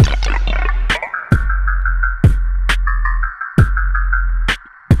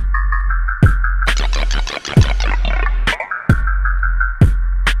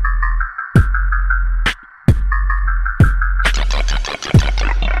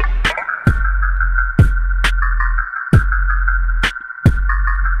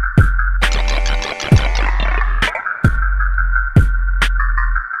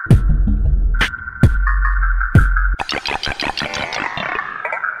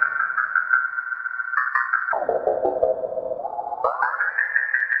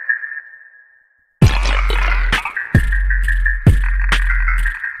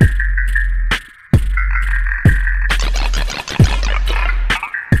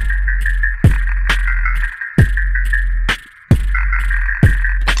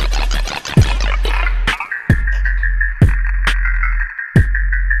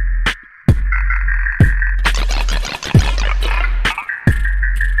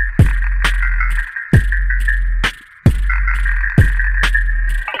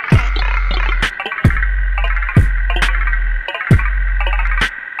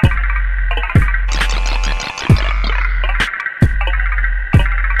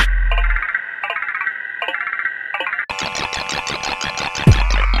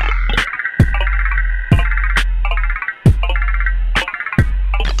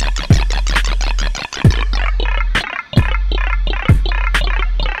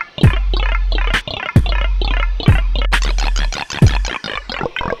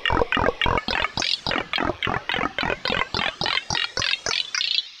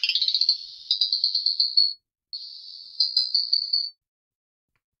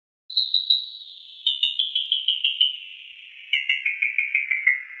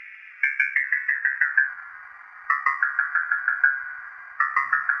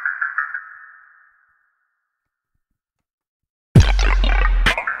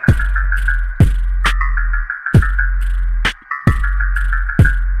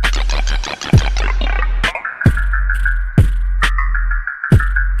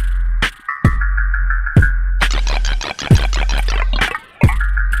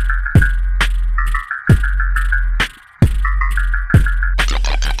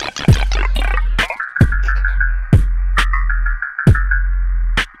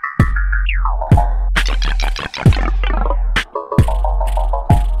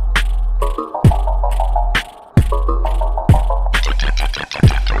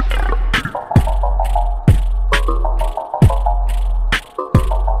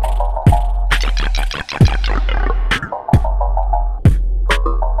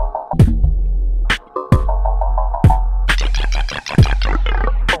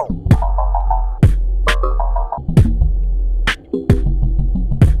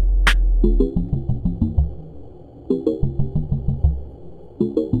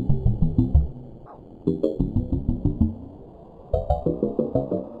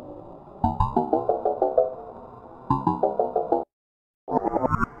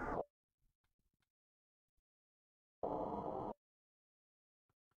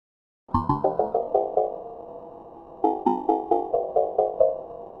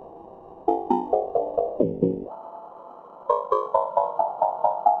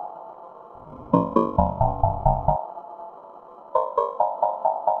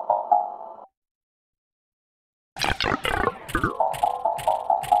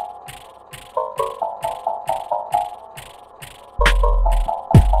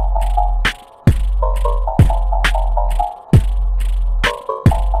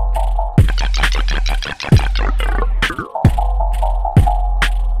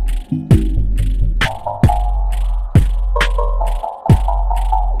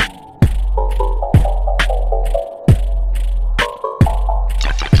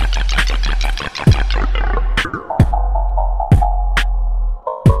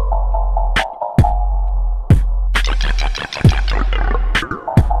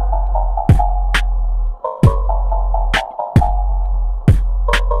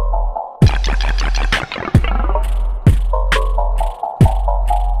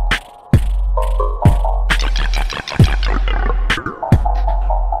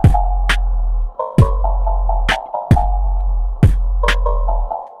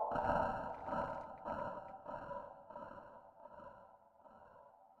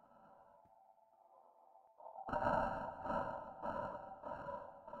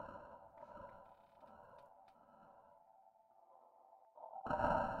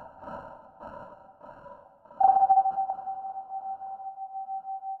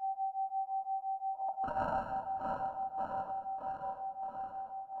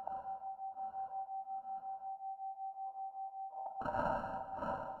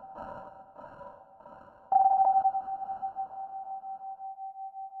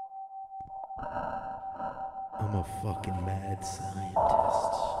 I'm a fucking mad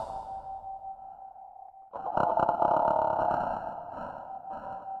scientist.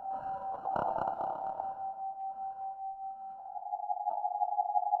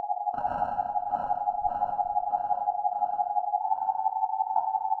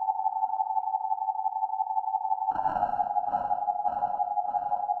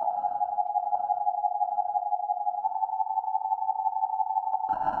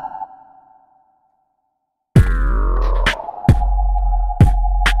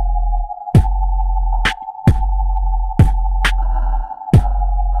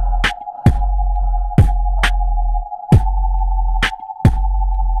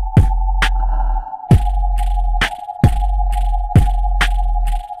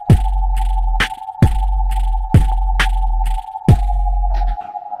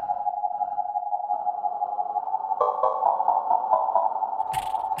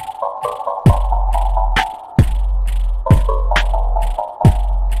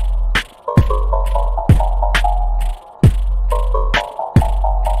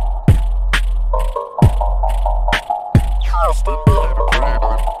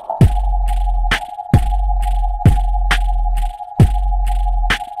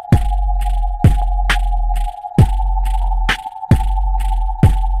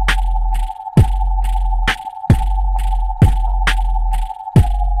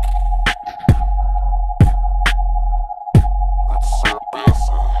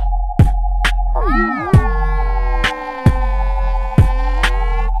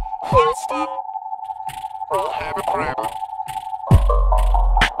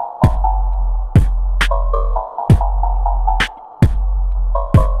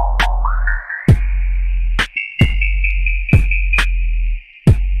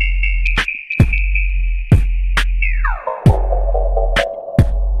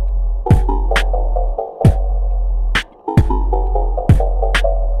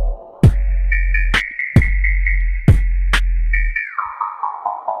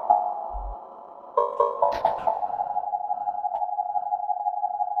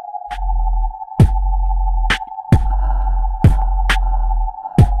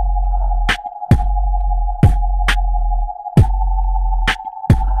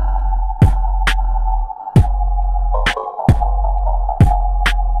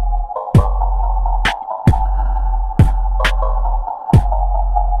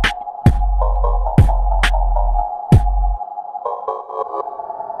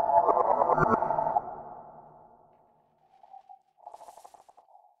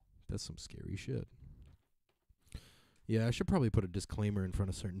 That's some scary shit. Yeah, I should probably put a disclaimer in front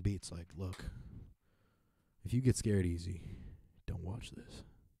of certain beats like, look, if you get scared easy, don't watch this.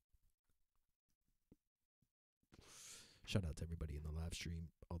 Shout out to everybody in the live stream,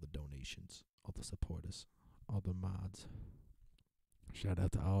 all the donations, all the supporters, all the mods. Shout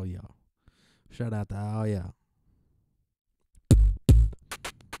out to all y'all. Shout out to all y'all.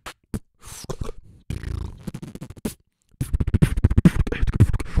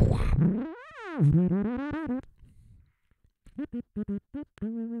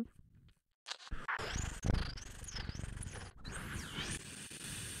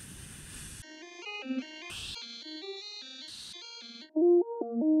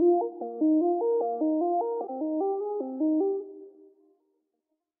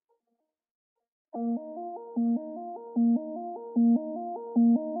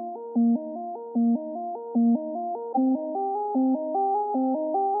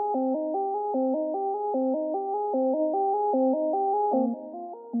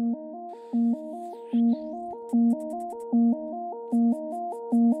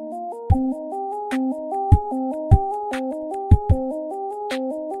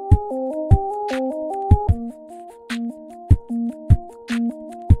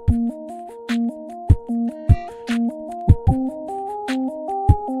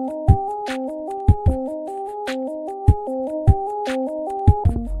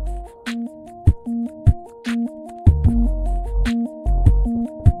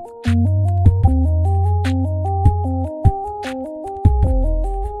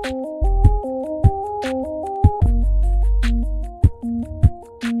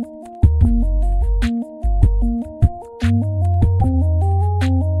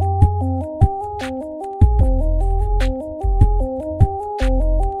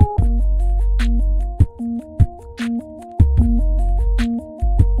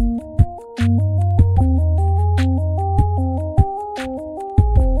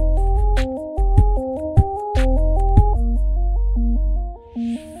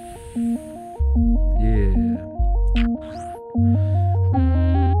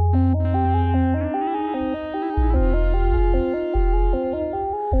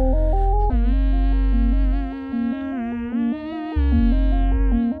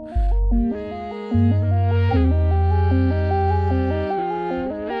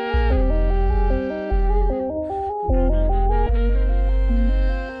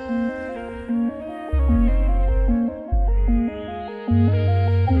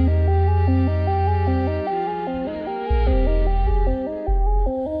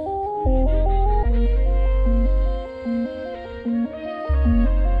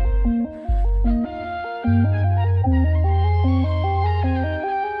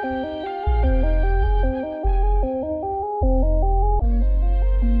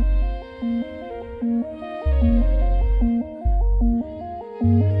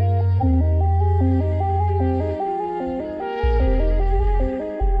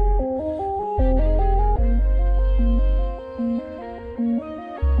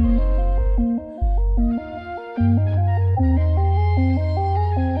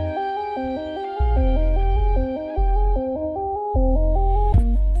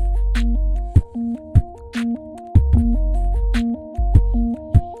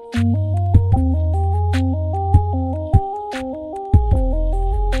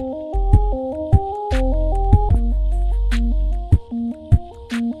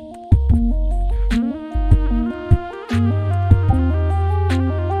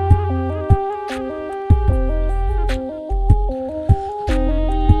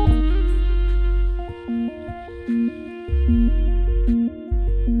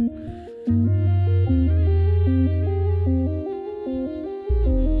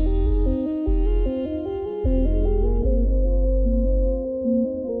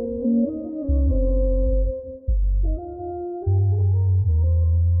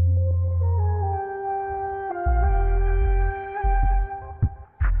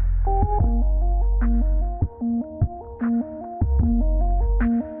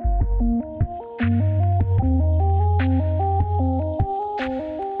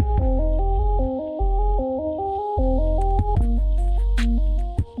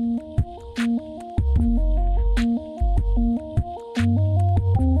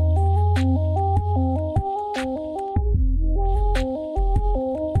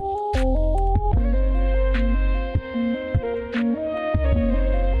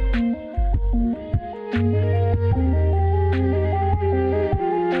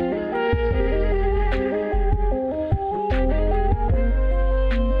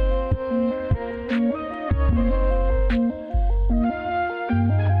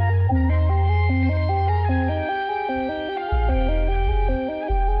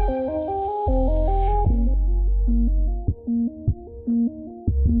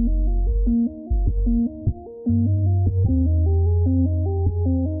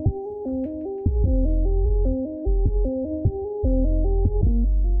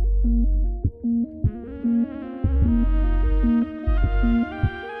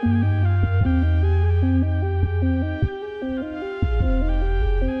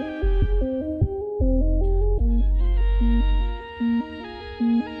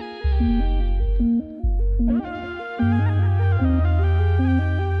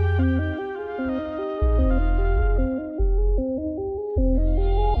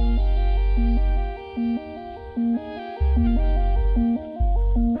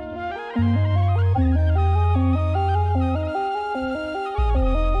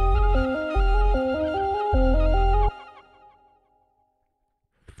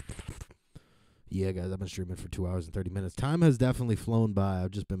 Yeah, guys, I've been streaming for 2 hours and 30 minutes. Time has definitely flown by.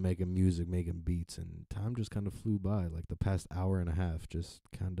 I've just been making music, making beats, and time just kind of flew by. Like the past hour and a half just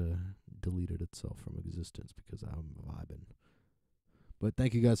kind of deleted itself from existence because I'm vibing. But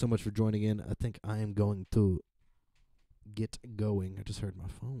thank you guys so much for joining in. I think I am going to get going. I just heard my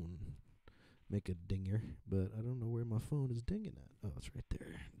phone make a dinger, but I don't know where my phone is dinging at. Oh, it's right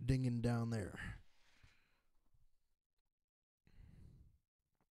there. Dinging down there.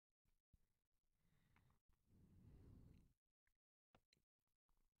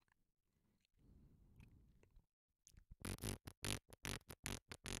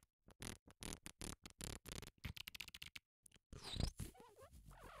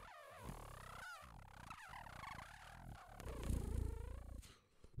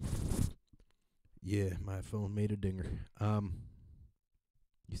 Yeah, my phone made a dinger.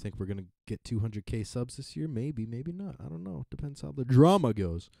 You think we're gonna get 200K subs this year? Maybe, maybe not. I don't know. Depends how the drama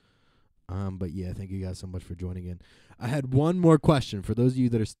goes. But yeah, thank you guys so much for joining in. I had one more question for those of you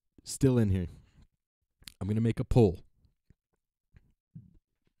that are still in here. I'm gonna make a poll,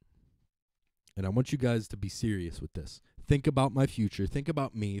 and I want you guys to be serious with this. Think about my future. Think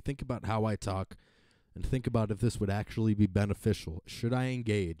about me. Think about how I talk, and think about if this would actually be beneficial. Should I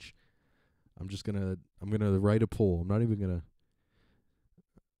engage? I'm gonna write a poll. I'm not even gonna.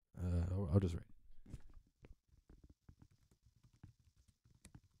 I'll just write.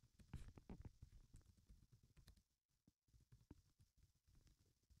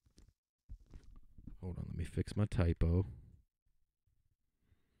 Hold on, let me fix my typo.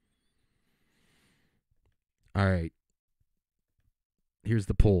 All right. Here's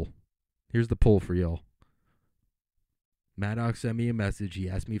the poll. Here's the poll for y'all. Maddox sent me a message. He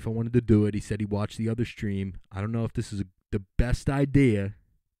asked me if I wanted to do it. He said he watched the other stream. I don't know if this is the best idea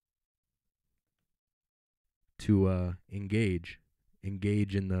to engage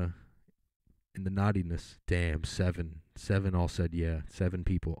in the naughtiness. Damn, 7 all said yeah. 7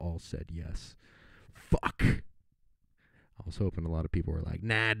 people all said yes. Fuck. I was hoping a lot of people were like,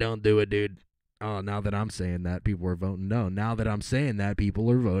 nah, don't do it, dude. Oh, now that I'm saying that, people are voting no. Now that I'm saying that,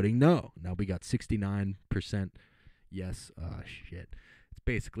 people are voting no. Now we got 69% yes. Shit. It's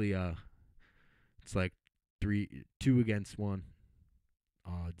basically it's like 2 against 1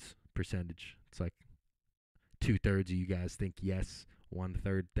 odds percentage. It's like 2/3 of you guys think yes,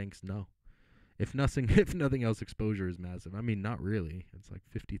 1/3 thinks no. If nothing else, exposure is massive. I mean, not really. It's like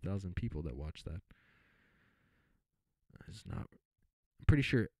 50,000 people that watch that. It's not. I'm pretty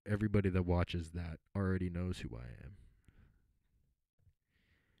sure everybody that watches that already knows who I am.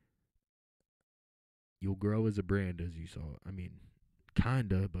 You'll grow as a brand, as you saw. I mean,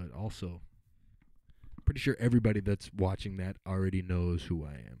 kinda, but also, pretty sure everybody that's watching that already knows who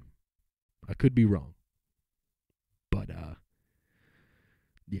I am. I could be wrong, but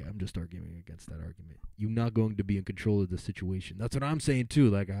yeah, I'm just arguing against that argument. You're not going to be in control of the situation. That's what I'm saying too.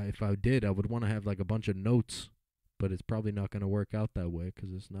 Like, if I did, I would want to have like a bunch of notes, but it's probably not going to work out that way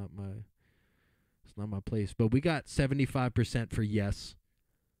because it's not my place. But we got 75% for yes,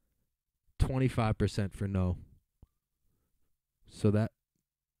 25% for no. So that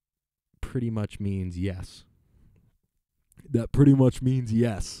pretty much means yes. That pretty much means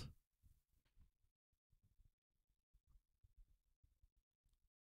yes.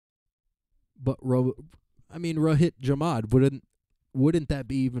 But Rohit Jamad, wouldn't that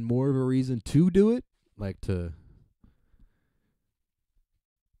be even more of a reason to do it? Like to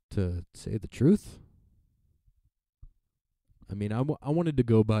say the truth? I mean, I wanted to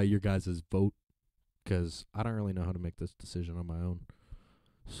go by your guys' vote because I don't really know how to make this decision on my own.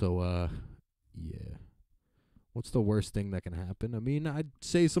 So, yeah. What's the worst thing that can happen? I mean, I'd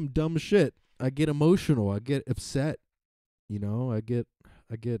say some dumb shit. I get emotional. I get upset. You know, I get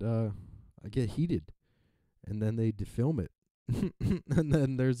heated. And then they film it. And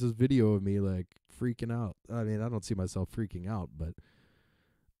then there's this video of me, like, freaking out. I mean, I don't see myself freaking out, but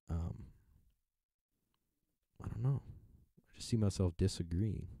see myself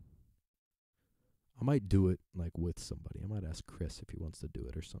disagreeing. I might do it like with somebody. I might ask Chris if he wants to do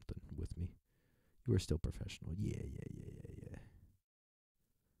it or something with me. You are still professional. Yeah.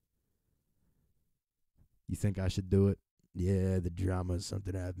 You think I should do it? Yeah, the drama is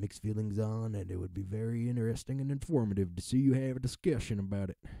something I have mixed feelings on, and it would be very interesting and informative to see you have a discussion about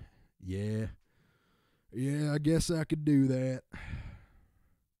it. Yeah, I guess I could do that.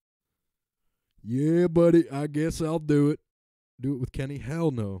 Yeah, buddy, I guess I'll do it. Do it with Kenny? Hell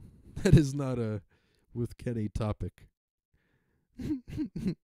no. That is not a with Kenny topic.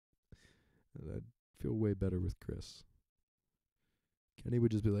 I'd feel way better with Chris. Kenny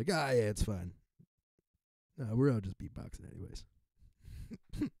would just be like, yeah, it's fine. No, we're all just beatboxing anyways.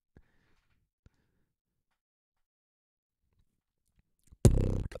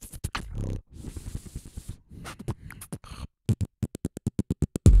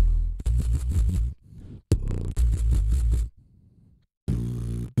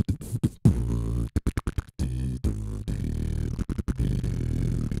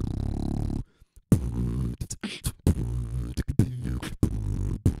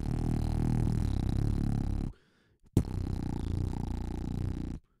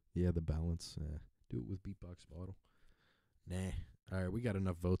 Yeah, the balance. Do it with beatbox bottle. Nah. All right, we got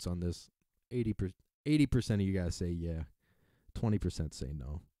enough votes on this. 80% of you guys say yeah. 20% say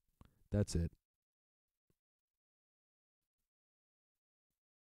no. That's it.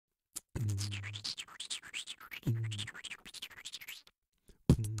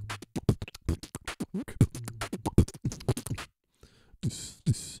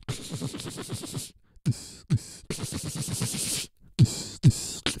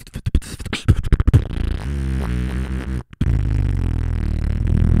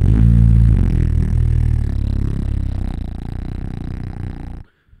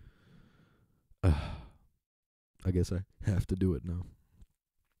 I guess I have to do it now.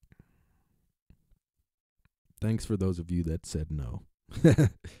 Thanks for those of you that said no.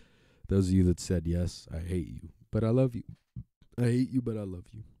 Those of you that said yes, I hate you, but I love you. I hate you, but I love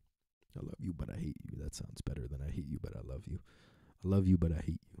you. I love you, but I hate you. That sounds better than I hate you, but I love you. I love you, but I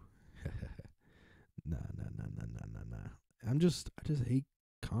hate you. Nah. I just hate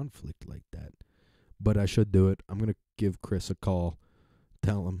conflict like that. But I should do it. I'm going to give Chris a call.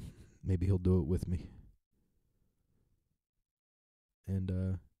 Tell him. Maybe he'll do it with me.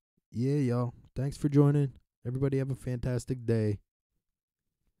 And, yeah, y'all. Thanks for joining. Everybody have a fantastic day.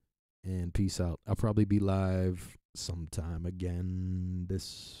 And peace out. I'll probably be live sometime again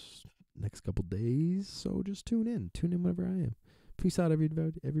this next couple days. So just tune in. Tune in whenever I am. Peace out,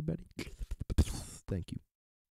 everybody. Thank you.